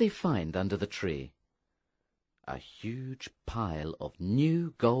 What did they find under the tree? A huge pile of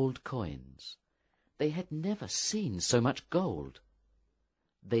new gold coins. They had never seen so much gold.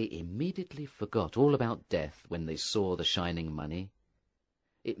 They immediately forgot all about death when they saw the shining money.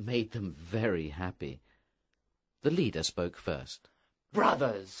 It made them very happy. The leader spoke first.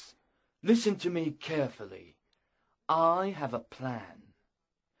 Brothers, listen to me carefully. I have a plan.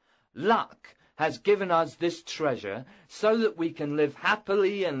 Luck has given us this treasure so that we can live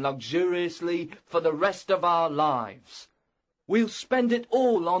happily and luxuriously for the rest of our lives. We'll spend it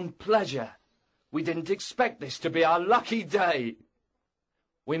all on pleasure. We didn't expect this to be our lucky day.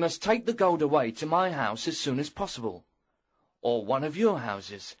 We must take the gold away to my house as soon as possible, or one of your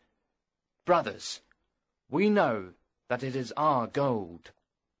houses. Brothers, we know that it is our gold.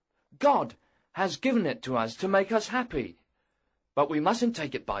 God has given it to us to make us happy, but we mustn't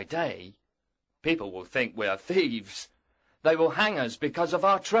take it by day. People will think we are thieves. They will hang us because of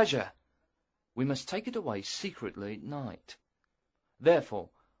our treasure. We must take it away secretly at night. Therefore,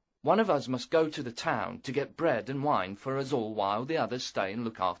 one of us must go to the town to get bread and wine for us all while the others stay and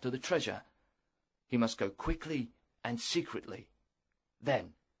look after the treasure. He must go quickly and secretly.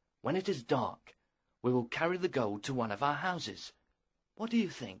 Then, when it is dark, we will carry the gold to one of our houses. What do you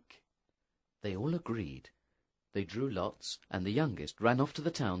think? They all agreed. They drew lots, and the youngest ran off to the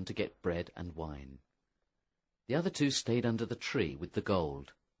town to get bread and wine. The other two stayed under the tree with the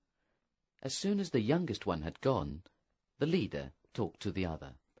gold. As soon as the youngest one had gone, the leader talked to the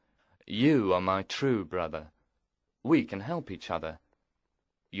other. You are my true brother. We can help each other.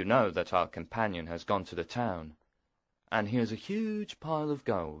 You know that our companion has gone to the town, and he has a huge pile of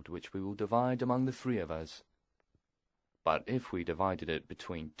gold which we will divide among the three of us. But if we divided it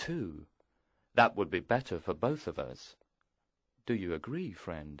between two, that would be better for both of us. Do you agree,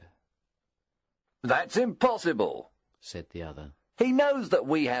 friend? That's impossible, said the other. He knows that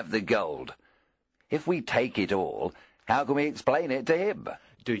we have the gold. If we take it all, how can we explain it to him?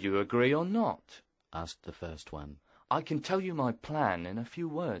 Do you agree or not? Asked the first one. I can tell you my plan in a few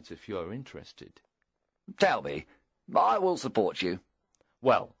words if you are interested. Tell me. I will support you.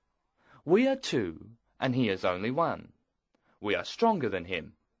 Well, we are two, and he is only one. We are stronger than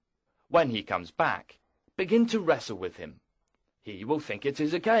him. When he comes back, begin to wrestle with him. He will think it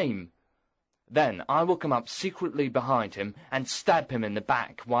is a game. Then I will come up secretly behind him and stab him in the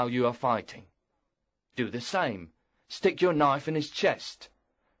back while you are fighting. Do the same. Stick your knife in his chest.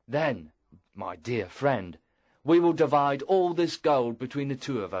 Then, my dear friend, we will divide all this gold between the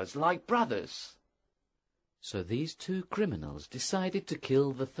two of us like brothers. So these two criminals decided to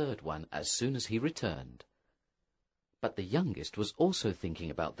kill the third one as soon as he returned. But the youngest was also thinking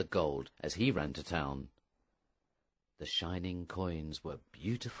about the gold as he ran to town. The shining coins were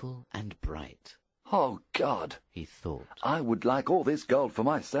beautiful and bright. Oh, God, he thought. I would like all this gold for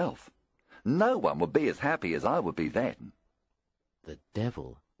myself. No one would be as happy as I would be then. The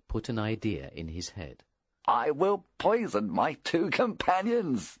devil put an idea in his head. I will poison my two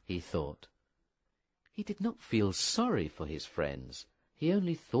companions, he thought. He did not feel sorry for his friends. He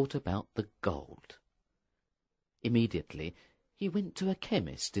only thought about the gold. Immediately, he went to a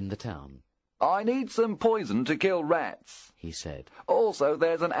chemist in the town. I need some poison to kill rats, he said. Also,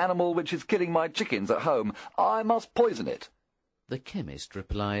 there's an animal which is killing my chickens at home. I must poison it. The chemist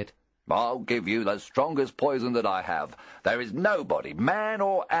replied, I'll give you the strongest poison that I have. There is nobody, man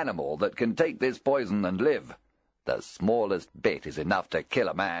or animal, that can take this poison and live. The smallest bit is enough to kill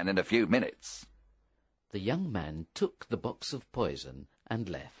a man in a few minutes. The young man took the box of poison and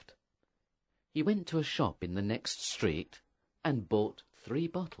left. He went to a shop in the next street and bought 3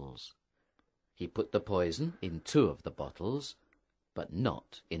 bottles. He put the poison in 2 of the bottles, but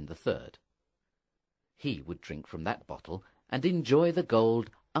not in the third. He would drink from that bottle and enjoy the gold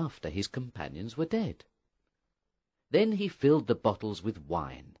after his companions were dead. Then he filled the bottles with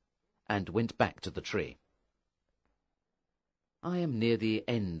wine and went back to the tree. I am near the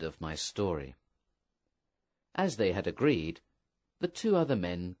end of my story. As they had agreed, the 2 other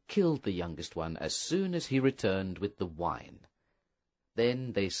men killed the youngest one as soon as he returned with the wine.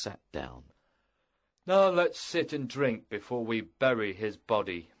 Then they sat down. Now let's sit and drink before we bury his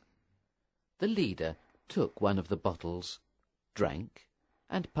body. The leader took one of the bottles, drank,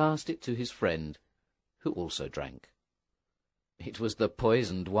 and passed it to his friend, who also drank. It was the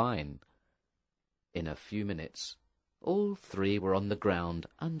poisoned wine. In a few minutes, all 3 were on the ground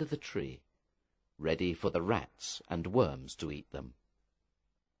under the tree, ready for the rats and worms to eat them.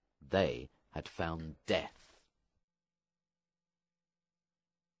 They had found death.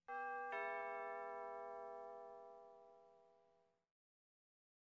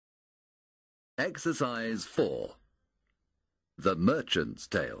 Exercise 4. The Merchant's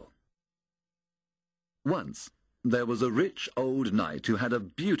Tale. Once there was a rich old knight who had a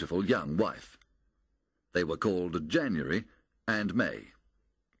beautiful young wife. They were called January and May.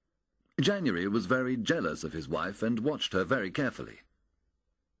 January was very jealous of his wife and watched her very carefully.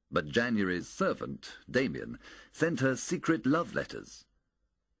 But January's servant, Damien, sent her secret love letters.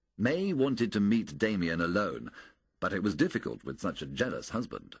 May wanted to meet Damien alone, but it was difficult with such a jealous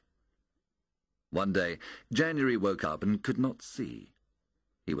husband. One day, January woke up and could not see.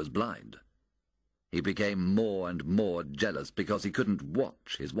 He was blind. He became more and more jealous because he couldn't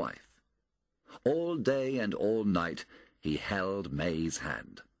watch his wife. All day and all night he held May's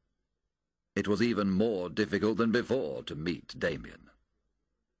hand. It was even more difficult than before to meet Damien.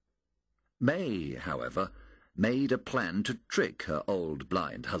 May, however, made a plan to trick her old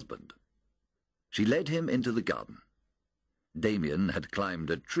blind husband. She led him into the garden. Damien had climbed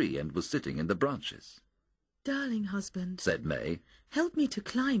a tree and was sitting in the branches. "Darling husband," said May, "help me to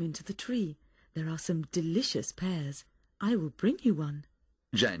climb into the tree. There are some delicious pears. I will bring you one."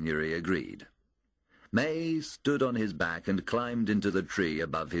 January agreed. May stood on his back and climbed into the tree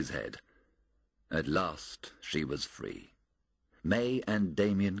above his head. At last she was free. May and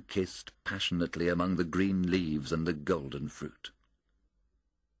Damien kissed passionately among the green leaves and the golden fruit.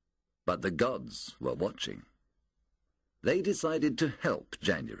 But the gods were watching. They decided to help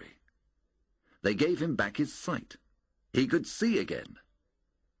January. They gave him back his sight. He could see again.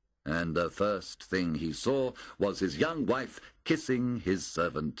 And the first thing he saw was his young wife kissing his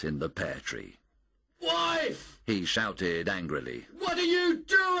servant in the pear tree. Wife! He shouted angrily. What are you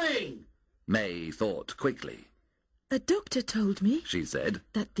doing? May thought quickly. A doctor told me, She said,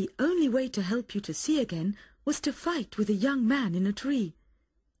 that the only way to help you to see again was to fight with a young man in a tree.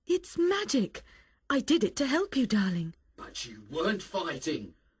 It's magic. I did it to help you, darling. But you weren't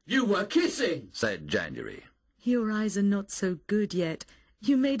fighting. You were kissing. said January. Your eyes are not so good yet.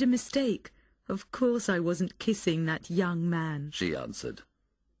 You made a mistake. Of course I wasn't kissing that young man. She answered.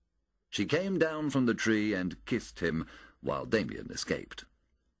 She came down from the tree and kissed him while Damien escaped.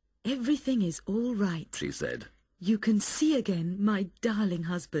 Everything is all right. She said. You can see again, my darling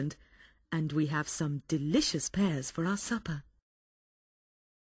husband, and we have some delicious pears for our supper.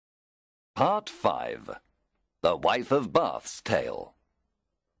 Part 5. The Wife of Bath's Tale.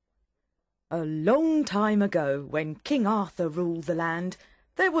 A long time ago, when King Arthur ruled the land,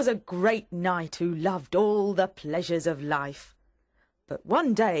 there was a great knight who loved all the pleasures of life. But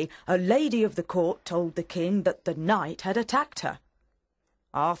one day a lady of the court told the king that the knight had attacked her.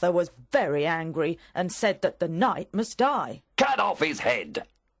 Arthur was very angry and said that the knight must die. Cut off his head!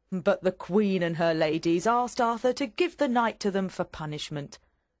 But the queen and her ladies asked Arthur to give the knight to them for punishment.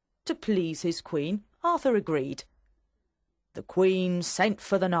 To please his queen, Arthur agreed. The queen sent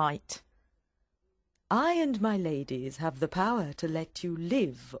for the knight. "I and my ladies have the power to let you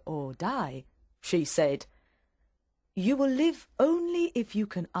live or die," she said. "You will live only if you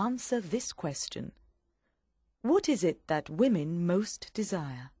can answer this question. What is it that women most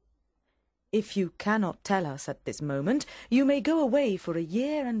desire? If you cannot tell us at this moment, you may go away for a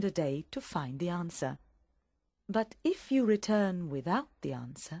year and a day to find the answer. But if you return without the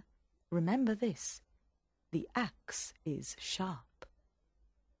answer, remember this: the axe is sharp."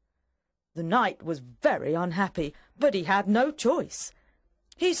 The knight was very unhappy, but he had no choice.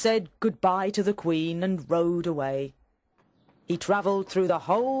 He said goodbye to the queen and rode away. He travelled through the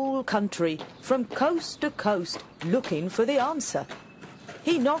whole country, from coast to coast, looking for the answer.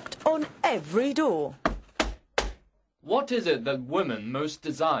 He knocked on every door. What is it that women most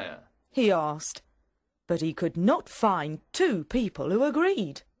desire? He asked, but he could not find two people who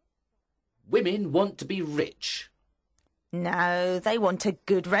agreed. Women want to be rich. No, they want a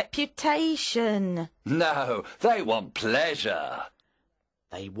good reputation. No, they want pleasure.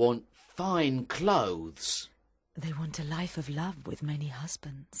 They want fine clothes. They want a life of love with many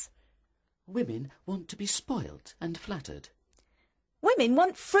husbands. Women want to be spoilt and flattered. Women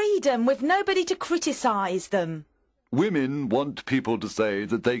want freedom with nobody to criticise them. Women want people to say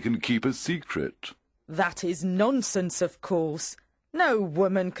that they can keep a secret. That is nonsense, of course. No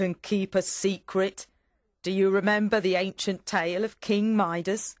woman can keep a secret. Do you remember the ancient tale of King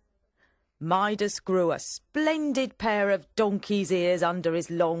Midas? Midas grew a splendid pair of donkey's ears under his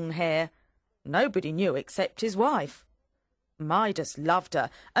long hair. Nobody knew except his wife. Midas loved her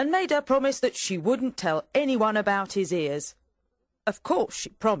and made her promise that she wouldn't tell anyone about his ears. Of course she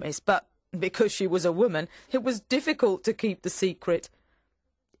promised, but because she was a woman, it was difficult to keep the secret.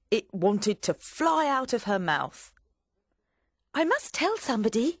 It wanted to fly out of her mouth. "I must tell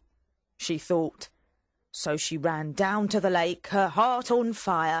somebody," she thought. So she ran down to the lake, her heart on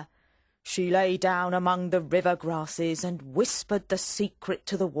fire. She lay down among the river grasses and whispered the secret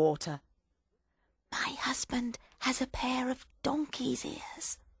to the water. "My husband has a pair of donkey's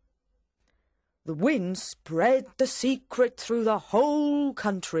ears." The wind spread the secret through the whole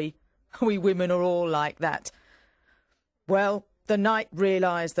country. We women are all like that. Well, the knight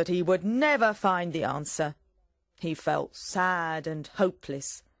realised that he would never find the answer. He felt sad and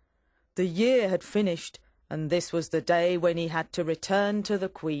hopeless. The year had finished, and this was the day when he had to return to the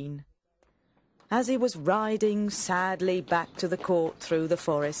Queen. As he was riding sadly back to the court through the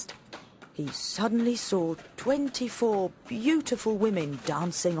forest, he suddenly saw 24 beautiful women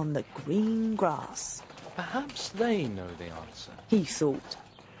dancing on the green grass. Perhaps they know the answer. He thought.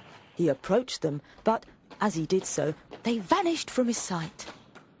 He approached them, but as he did so, they vanished from his sight.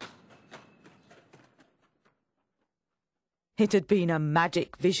 It had been a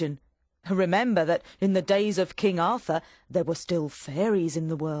magic vision. Remember that in the days of King Arthur, there were still fairies in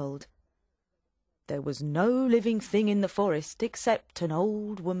the world. There was no living thing in the forest except an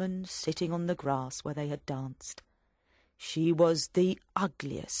old woman sitting on the grass where they had danced. She was the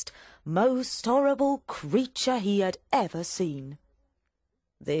ugliest, most horrible creature he had ever seen.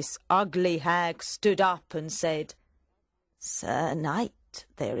 This ugly hag stood up and said, "Sir Knight,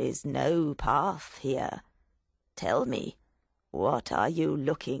 there is no path here. Tell me, What are you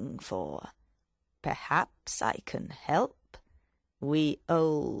looking for? Perhaps I can help. We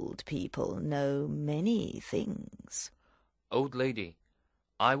old people know many things. Old lady,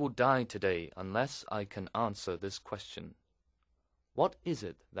 I will die today unless I can answer this question. What is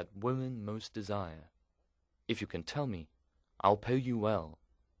it that women most desire? If you can tell me, I'll pay you well.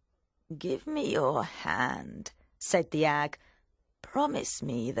 Give me your hand, said the hag. Promise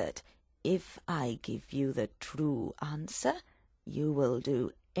me that if I give you the true answer, you will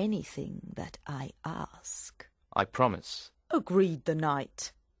do anything that I ask. I promise. Agreed the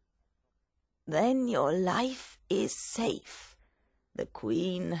knight. Then your life is safe. The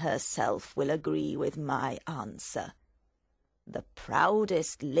Queen herself will agree with my answer. The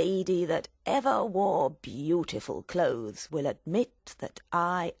proudest lady that ever wore beautiful clothes will admit that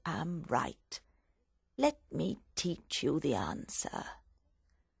I am right. Let me teach you the answer.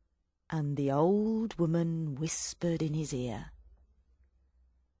 And the old woman whispered in his ear.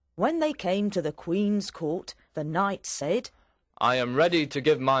 When they came to the Queen's court, the knight said, I am ready to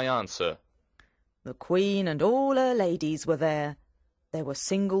give my answer. The Queen and all her ladies were there. There were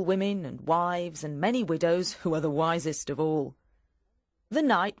single women and wives and many widows who were the wisest of all. The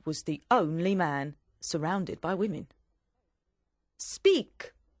knight was the only man, surrounded by women.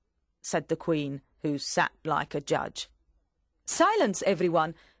 Speak, said the Queen, who sat like a judge. Silence,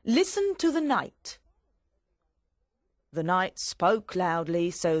 everyone. Listen to the knight. The knight spoke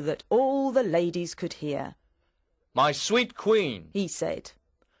loudly so that all the ladies could hear. My sweet Queen, He said,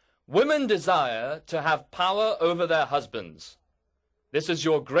 women desire to have power over their husbands. This is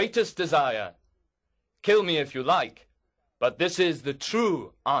your greatest desire. Kill me if you like, but this is the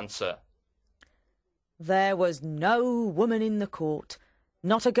true answer. There was no woman in the court,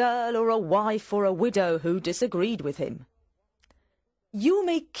 not a girl or a wife or a widow who disagreed with him. You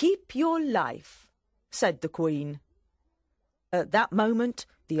may keep your life, said the Queen. At that moment,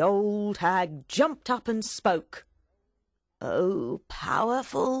 the old hag jumped up and spoke. "Oh,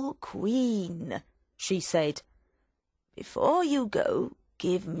 powerful Queen," she said, "before you go,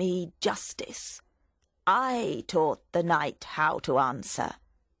 give me justice. I taught the knight how to answer.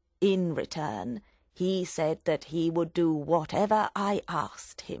 In return, he said that he would do whatever I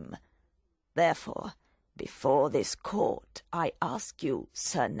asked him. Therefore, before this court, I ask you,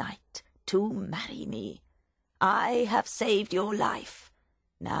 Sir Knight, to marry me. I have saved your life.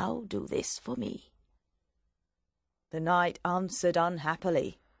 Now do this for me." The knight answered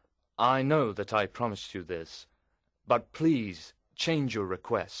unhappily. I know that I promised you this, but please change your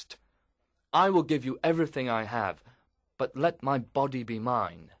request. I will give you everything I have, but let my body be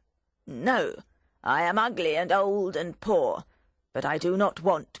mine. "No, I am ugly and old and poor, but I do not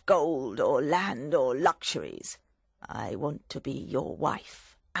want gold or land or luxuries. I want to be your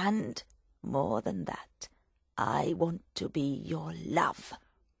wife, and, more than that, I want to be your love."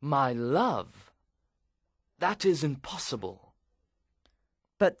 My love? That is impossible.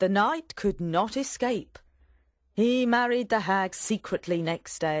 But the knight could not escape. He married the hag secretly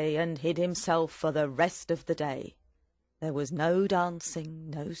next day and hid himself for the rest of the day. There was no dancing,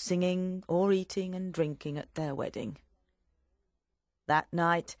 no singing or eating and drinking at their wedding. That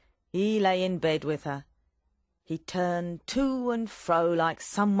night he lay in bed with her. He turned to and fro like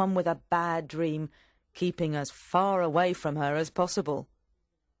someone with a bad dream, keeping as far away from her as possible.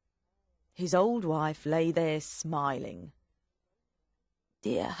 His old wife lay there smiling.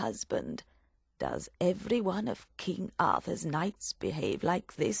 "Dear husband, does every one of King Arthur's knights behave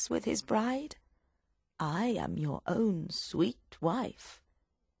like this with his bride? I am your own sweet wife.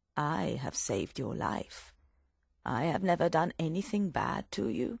 I have saved your life. I have never done anything bad to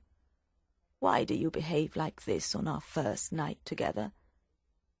you. Why do you behave like this on our first night together?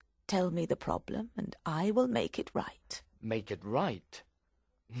 Tell me the problem, and I will make it right." Make it right?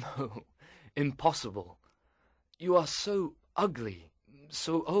 No, impossible. You are so ugly,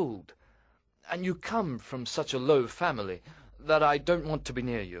 so old, and you come from such a low family that I don't want to be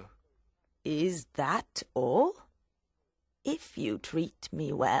near you. "Is that all? If you treat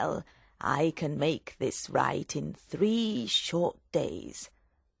me well, I can make this right in 3 short days.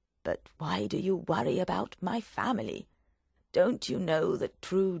 But why do you worry about my family? Don't you know that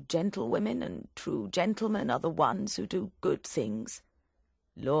true gentlewomen and true gentlemen are the ones who do good things?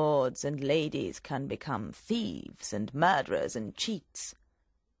 Lords and ladies can become thieves and murderers and cheats.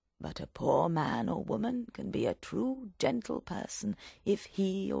 But a poor man or woman can be a true gentle person if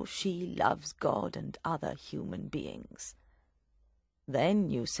he or she loves God and other human beings. Then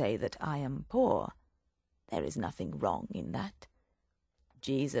you say that I am poor. There is nothing wrong in that.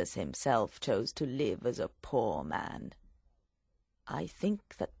 Jesus himself chose to live as a poor man. I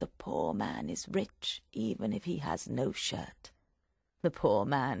think that the poor man is rich even if he has no shirt. The poor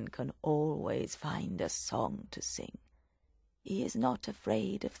man can always find a song to sing. He is not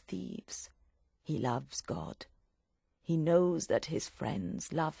afraid of thieves. He loves God. He knows that his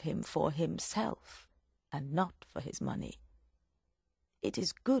friends love him for himself and not for his money. It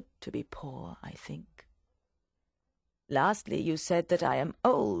is good to be poor, I think. Lastly, you said that I am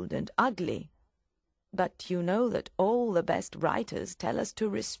old and ugly. But you know that all the best writers tell us to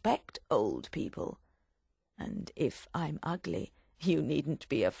respect old people. And if I'm ugly, you needn't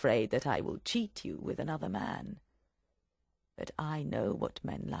be afraid that I will cheat you with another man. But I know what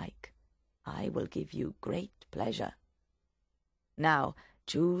men like. I will give you great pleasure. Now,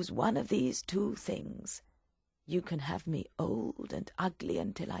 choose one of these two things. You can have me old and ugly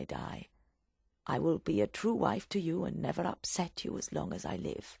until I die. I will be a true wife to you and never upset you as long as I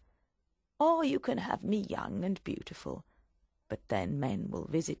live. Or you can have me young and beautiful, but then men will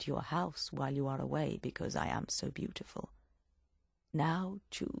visit your house while you are away because I am so beautiful. Now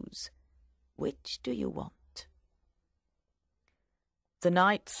choose. Which do you want? The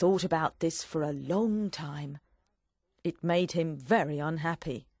knight thought about this for a long time. It made him very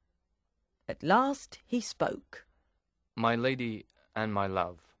unhappy. At last he spoke. My lady and my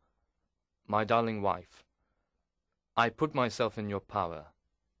love, my darling wife, I put myself in your power.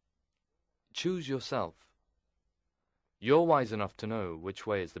 Choose yourself. You're wise enough to know which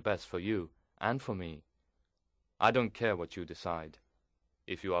way is the best for you and for me. I don't care what you decide.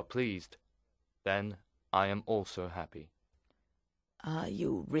 If you are pleased, then I am also happy. Are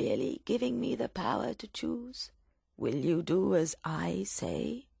you really giving me the power to choose? Will you do as I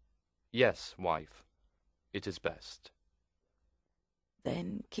say? Yes, wife, it is best.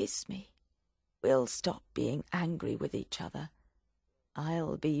 Then kiss me. We'll stop being angry with each other.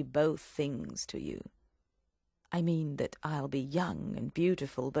 I'll be both things to you. I mean that I'll be young and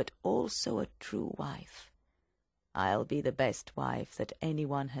beautiful, but also a true wife. I'll be the best wife that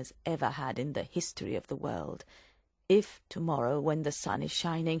anyone has ever had in the history of the world. If tomorrow, when the sun is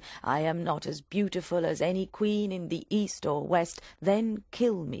shining, I am not as beautiful as any queen in the east or west, then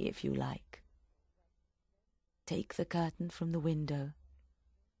kill me if you like. Take the curtain from the window.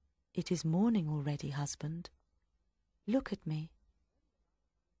 It is morning already, husband. Look at me.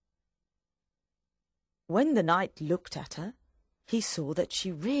 When the knight looked at her, he saw that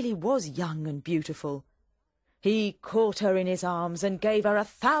she really was young and beautiful. He caught her in his arms and gave her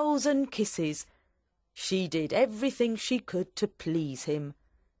 1,000 kisses. She did everything she could to please him.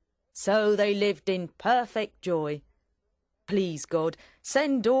 So they lived in perfect joy. Please God,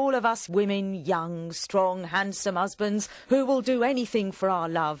 send all of us women young, strong, handsome husbands who will do anything for our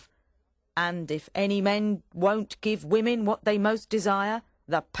love. And if any men won't give women what they most desire,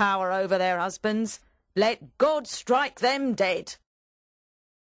 the power over their husbands, let God strike them dead.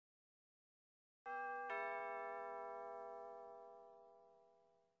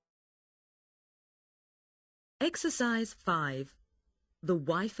 Exercise 5. The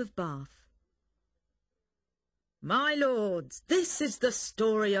Wife of Bath. My lords, this is the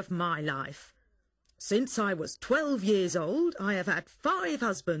story of my life. Since I was 12 years old, I have had 5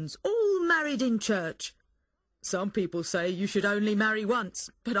 husbands, all married in church. Some people say you should only marry once,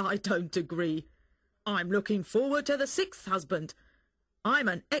 but I don't agree. I'm looking forward to the 6th husband. I'm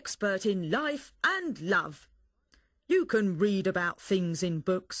an expert in life and love. You can read about things in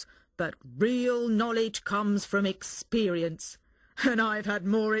books, but real knowledge comes from experience. And I've had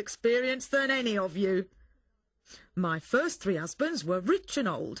more experience than any of you. My first 3 husbands were rich and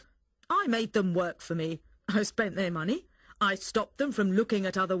old. I made them work for me. I spent their money. I stopped them from looking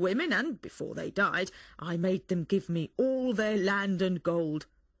at other women, and before they died, I made them give me all their land and gold.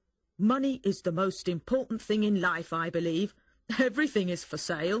 Money is the most important thing in life, I believe. Everything is for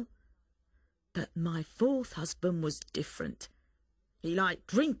sale. But my 4th husband was different. He liked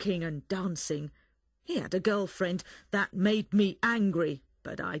drinking and dancing. He had a girlfriend that made me angry,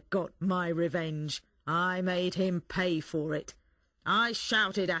 but I got my revenge. I made him pay for it. I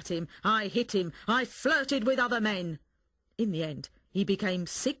shouted at him, I hit him, I flirted with other men. In the end, he became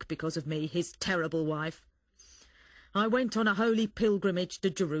sick because of me, his terrible wife. I went on a holy pilgrimage to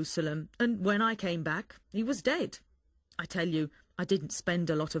Jerusalem, and when I came back, he was dead. I tell you, I didn't spend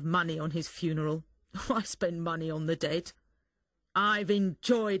a lot of money on his funeral. I spend money on the dead. I've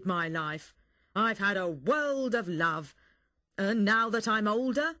enjoyed my life. I've had a world of love. And now that I'm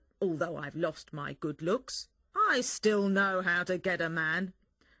older, although I've lost my good looks, I still know how to get a man.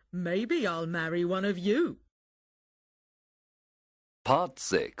 Maybe I'll marry one of you. Part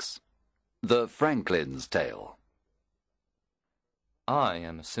 6. The Franklin's Tale. I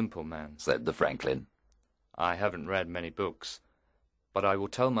am a simple man, Said the Franklin. I haven't read many books, but I will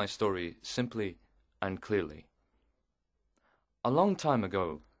tell my story simply and clearly. A long time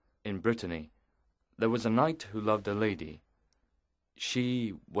ago, in Brittany, there was a knight who loved a lady.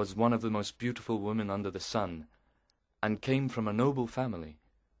 She was one of the most beautiful women under the sun, and came from a noble family.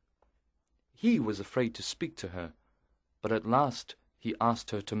 He was afraid to speak to her, but at last he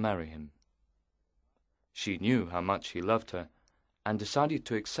asked her to marry him. She knew how much he loved her, and decided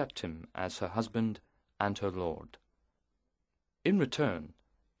to accept him as her husband and her lord. In return,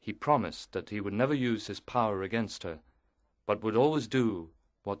 he promised that he would never use his power against her, but would always do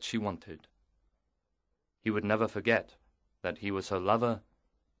what she wanted. He would never forget that he was her lover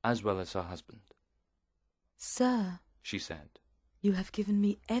as well as her husband. Sir, she said, you have given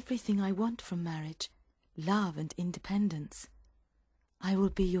me everything I want from marriage, love and independence. I will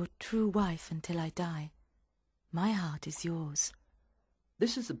be your true wife until I die. My heart is yours.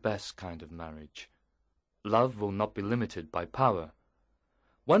 This is the best kind of marriage. Love will not be limited by power.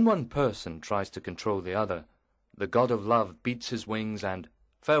 When one person tries to control the other, the god of love beats his wings and,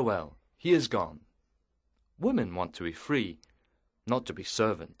 farewell, he is gone. Women want to be free, not to be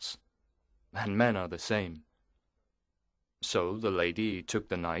servants, and men are the same. So the lady took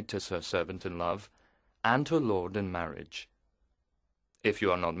the knight as her servant in love, and her lord in marriage. If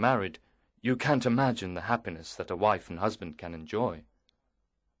you are not married, you can't imagine the happiness that a wife and husband can enjoy.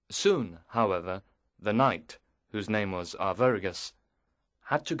 Soon, however, the knight, whose name was Arviragus,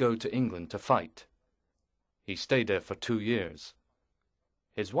 had to go to England to fight. He stayed there for 2 years.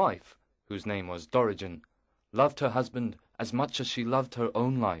 His wife, whose name was Dorigen, loved her husband as much as she loved her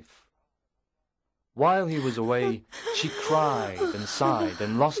own life. While he was away, she cried and sighed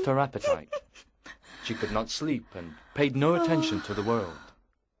and lost her appetite. She could not sleep and paid no attention to the world.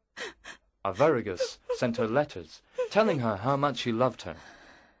 Arviragus sent her letters, telling her how much he loved her.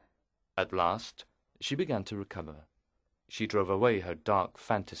 At last, she began to recover. She drove away her dark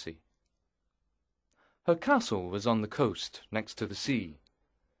fantasy. Her castle was on the coast, next to the sea.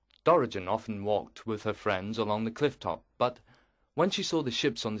 Dorigen often walked with her friends along the cliff top, but when she saw the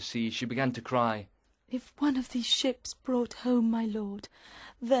ships on the sea, she began to cry, If one of these ships brought home my lord,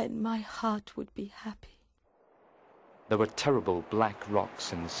 then my heart would be happy. There were terrible black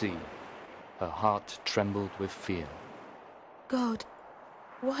rocks in the sea. Her heart trembled with fear. God,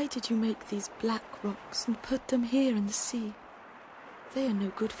 why did you make these black rocks and put them here in the sea? They are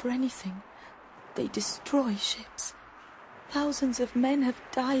no good for anything. They destroy ships. Thousands of men have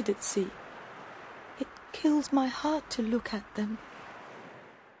died at sea. It kills my heart to look at them.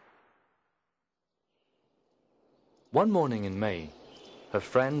 One morning in May, her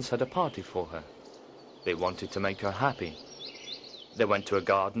friends had a party for her. They wanted to make her happy. They went to a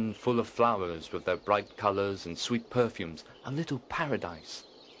garden full of flowers with their bright colors and sweet perfumes, a little paradise.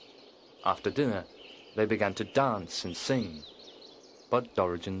 After dinner, they began to dance and sing. But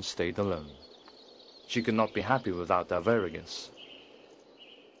Dorigen stayed alone. She could not be happy without Arviragus.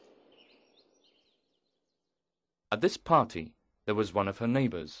 At this party, there was one of her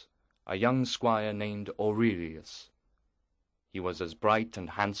neighbors, a young squire named Aurelius. He was as bright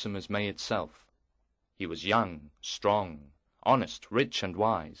and handsome as May itself. He was young, strong, honest, rich, and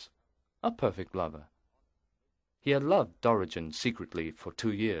wise, a perfect lover. He had loved Dorigen secretly for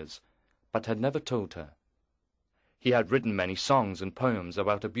 2 years, but had never told her. He had written many songs and poems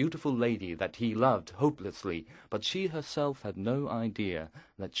about a beautiful lady that he loved hopelessly, but she herself had no idea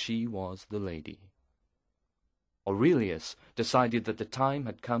that she was the lady. Aurelius decided that the time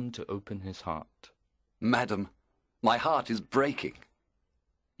had come to open his heart. Madam, my heart is breaking.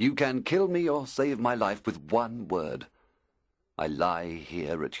 You can kill me or save my life with one word. I lie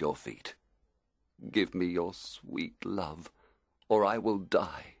here at your feet. Give me your sweet love, or I will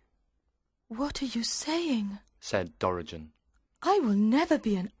die. What are you saying? Said Dorigen. I will never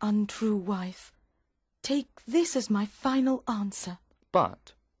be an untrue wife. Take this as my final answer.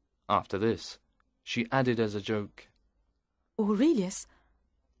 But, after this, she added as a joke, Aurelius,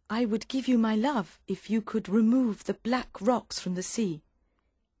 I would give you my love if you could remove the black rocks from the sea.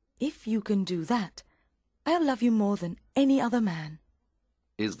 If you can do that, I'll love you more than any other man.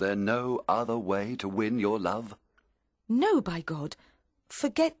 Is there no other way to win your love? No, by God.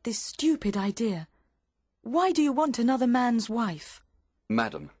 Forget this stupid idea. Why do you want another man's wife?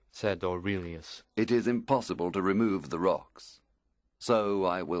 Madam, said Aurelius, it is impossible to remove the rocks, so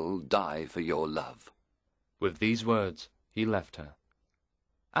I will die for your love. With these words, he left her.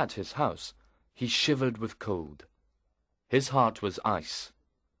 At his house, he shivered with cold. His heart was ice.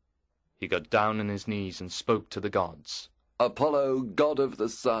 He got down on his knees and spoke to the gods. Apollo, god of the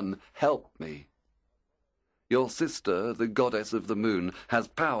sun, help me. Your sister, the goddess of the moon, has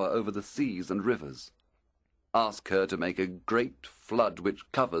power over the seas and rivers. Ask her to make a great flood which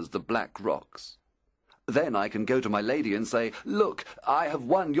covers the black rocks. Then I can go to my lady and say, 'Look, I have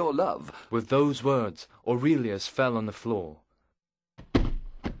won your love.'" With those words, Aurelius fell on the floor.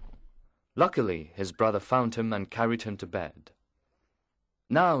 Luckily, his brother found him and carried him to bed.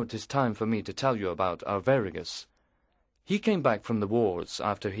 Now it is time for me to tell you about Arviragus. He came back from the wars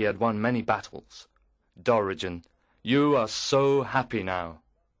after he had won many battles. Dorigen, you are so happy now.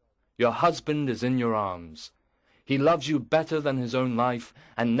 Your husband is in your arms. He loves you better than his own life,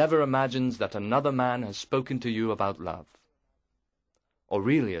 and never imagines that another man has spoken to you about love.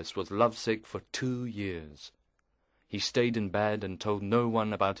 Aurelius was lovesick for 2 years. He stayed in bed and told no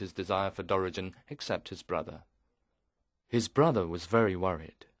one about his desire for Dorigen except his brother. His brother was very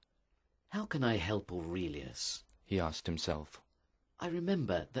worried. How can I help Aurelius? He asked himself. I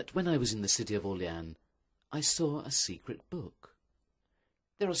remember that when I was in the city of Orleans, I saw a secret book.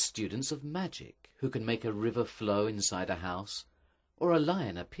 There are students of magic who can make a river flow inside a house, or a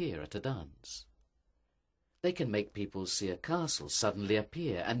lion appear at a dance. They can make people see a castle suddenly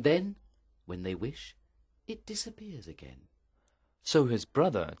appear, and then, when they wish, it disappears again. So his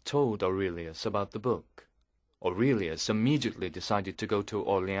brother told Aurelius about the book. Aurelius immediately decided to go to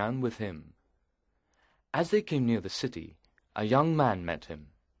Orleans with him. As they came near the city, a young man met him.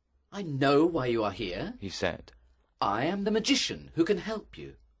 I know why you are here, he said. I am the magician who can help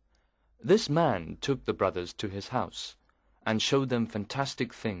you. This man took the brothers to his house and showed them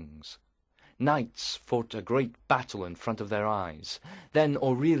fantastic things. Knights fought a great battle in front of their eyes. Then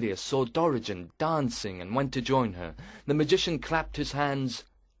Aurelius saw Dorigen dancing and went to join her. The magician clapped his hands.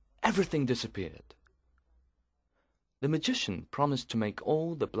 Everything disappeared. The magician promised to make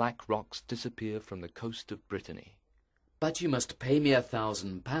all the black rocks disappear from the coast of Brittany. But you must pay me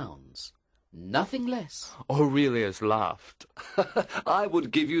 £1,000. Nothing less. Aurelius laughed. "I would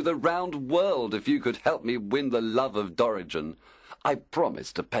give you the round world if you could help me win the love of Dorigen. I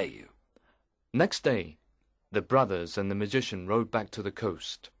promise to pay you." Next day, the brothers and the magician rode back to the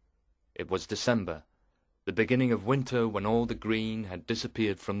coast. It was December, the beginning of winter, when all the green had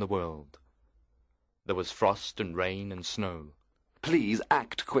disappeared from the world. There was frost and rain and snow. "Please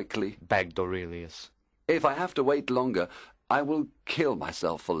act quickly," begged Aurelius. "If I have to wait longer, I will kill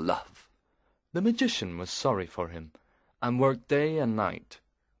myself for love." The magician was sorry for him, and worked day and night.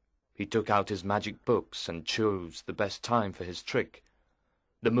 He took out his magic books and chose the best time for his trick.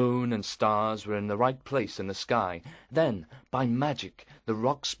 The moon and stars were in the right place in the sky. Then, by magic, the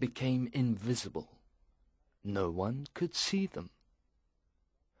rocks became invisible. No one could see them.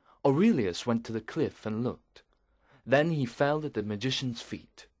 Aurelius went to the cliff and looked. Then he fell at the magician's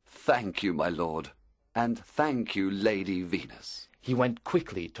feet. "Thank you, my lord, and thank you, Lady Venus." He went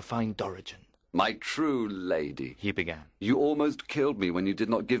quickly to find Dorigen. "My true lady," he began. "you almost killed me when you did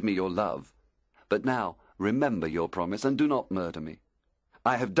not give me your love. But now remember your promise and do not murder me.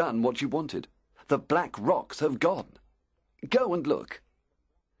 I have done what you wanted. The black rocks have gone. Go and look.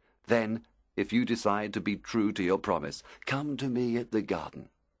 Then, if you decide to be true to your promise, come to me at the garden.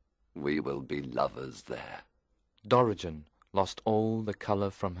 We will be lovers there." Dorigen lost all the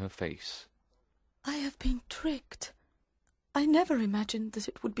colour from her face. I have been tricked. I never imagined that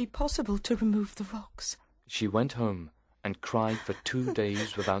it would be possible to remove the rocks. She went home and cried for 2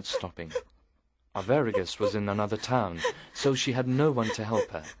 days without stopping. Arviragus was in another town, so she had no one to help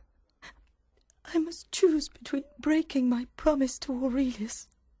her. I must choose between breaking my promise to Aurelius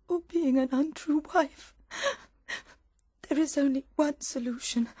or being an untrue wife. There is only one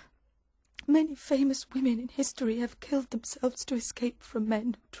solution. Many famous women in history have killed themselves to escape from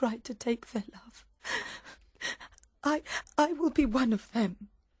men who tried to take their love. I will be one of them.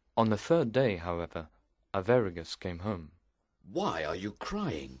 On the 3rd day, however, Arviragus came home. Why are you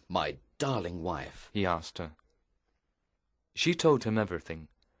crying, my darling wife? He asked her. She told him everything.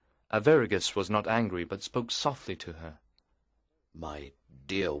 Arviragus was not angry, but spoke softly to her. My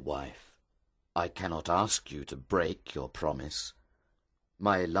dear wife, I cannot ask you to break your promise.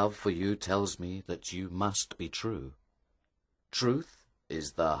 My love for you tells me that you must be true. Truth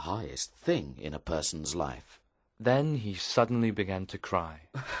is the highest thing in a person's life. Then he suddenly began to cry.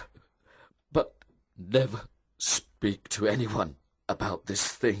 But never speak to anyone about this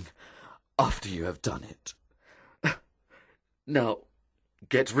thing after you have done it. Now,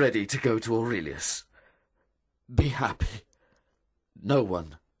 get ready to go to Aurelius. Be happy. No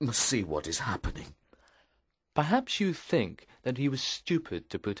one must see what is happening. Perhaps you think that he was stupid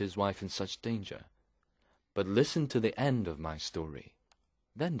to put his wife in such danger. But listen to the end of my story.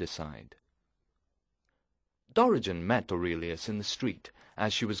 Then decide. Dorigen met Aurelius in the street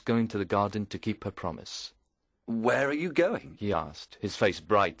as she was going to the garden to keep her promise. "Where are you going?" he asked, his face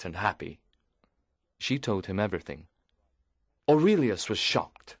bright and happy. She told him everything. Aurelius was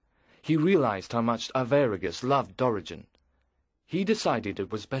shocked. he realized how much Arviragus loved Dorigen. He decided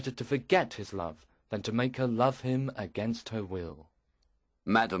it was better to forget his love than to make her love him against her will.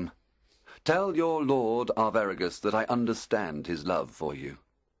 Madam, tell your lord Arviragus that I understand his love for you.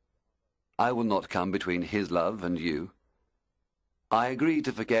 I will not come between his love and you. I agree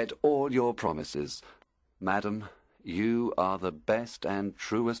to forget all your promises. Madam, you are the best and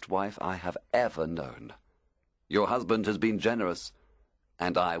truest wife I have ever known. Your husband has been generous,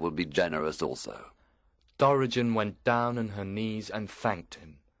 and I will be generous also. Dorigen went down on her knees and thanked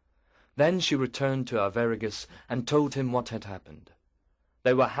him. Then she returned to Arviragus and told him what had happened.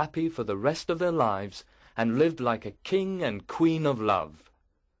 They were happy for the rest of their lives and lived like a king and queen of love.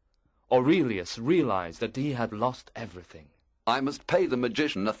 Aurelius realized that he had lost everything. I must pay the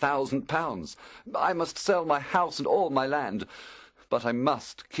magician 1,000 pounds. I must sell my house and all my land, but I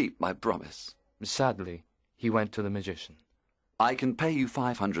must keep my promise. Sadly, he went to the magician. I can pay you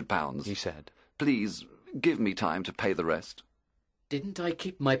 500 pounds, he said. Please give me time to pay the rest. Didn't I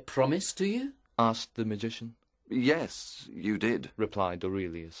keep my promise to you? Asked the magician. Yes, you did, replied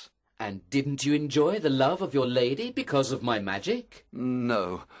Aurelius. And didn't you enjoy the love of your lady because of my magic?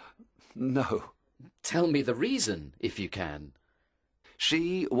 No. Tell me the reason, if you can.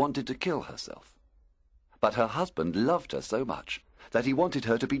 She wanted to kill herself. But her husband loved her so much that he wanted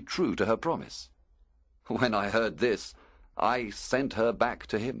her to be true to her promise. When I heard this, I sent her back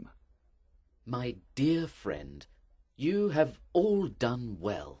to him. My dear friend, you have all done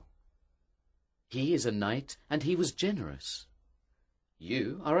well. He is a knight, and he was generous.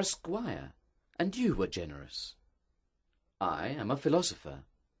 You are a squire, and you were generous. I am a philosopher,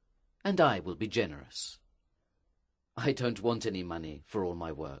 and I will be generous. I don't want any money for all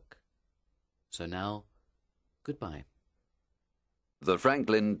my work. So now, goodbye. The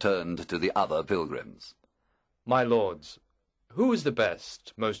franklin turned to the other pilgrims. My lords, who is the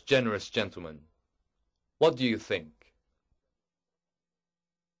best, most generous gentleman? What do you think?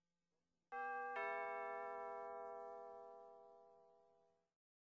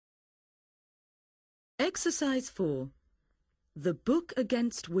 Exercise 4. The Book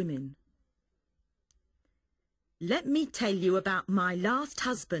Against Women. Let me tell you about my last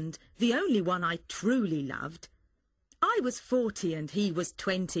husband, the only one I truly loved. I was 40 and he was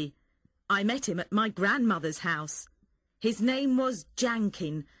 20. I met him at my grandmother's house. His name was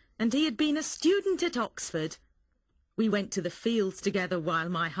Jankin, and he had been a student at Oxford. We went to the fields together while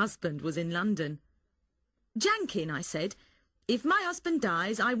my husband was in London. Jankin, I said, if my husband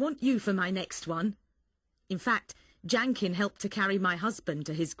dies, I want you for my next one. In fact, Jankin helped to carry my husband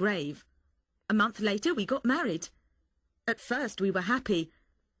to his grave. A month later, we got married. At first, we were happy,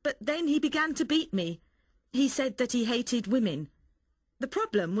 but then he began to beat me. He said that he hated women. The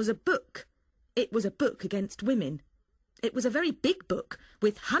problem was a book. It was a book against women. It was a very big book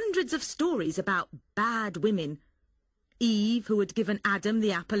with hundreds of stories about bad women. Eve, who had given Adam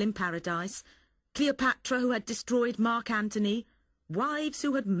the apple in paradise, Cleopatra, who had destroyed Mark Antony, wives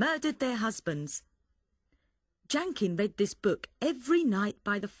who had murdered their husbands. Jankin read this book every night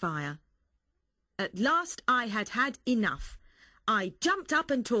by the fire. At last I had had enough. I jumped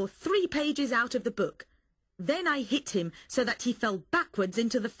up and tore 3 pages out of the book. Then I hit him so that he fell backwards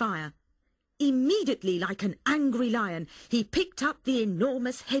into the fire. Immediately, like an angry lion, he picked up the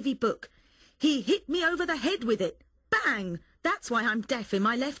enormous heavy book. He hit me over the head with it. Bang! That's why I'm deaf in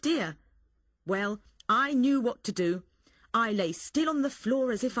my left ear. Well, I knew what to do. I lay still on the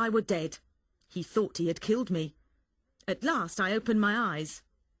floor as if I were dead. He thought he had killed me. At last I opened my eyes.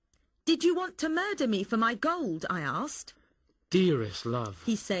 "Did you want to murder me for my gold?" I asked. Dearest love,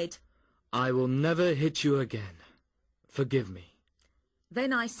 He said. I will never hit you again. Forgive me.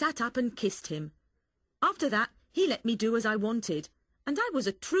 Then I sat up and kissed him. After that, he let me do as I wanted, and I was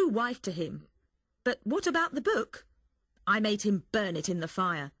a true wife to him. But what about the book? I made him burn it in the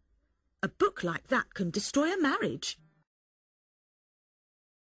fire. A book like that can destroy a marriage.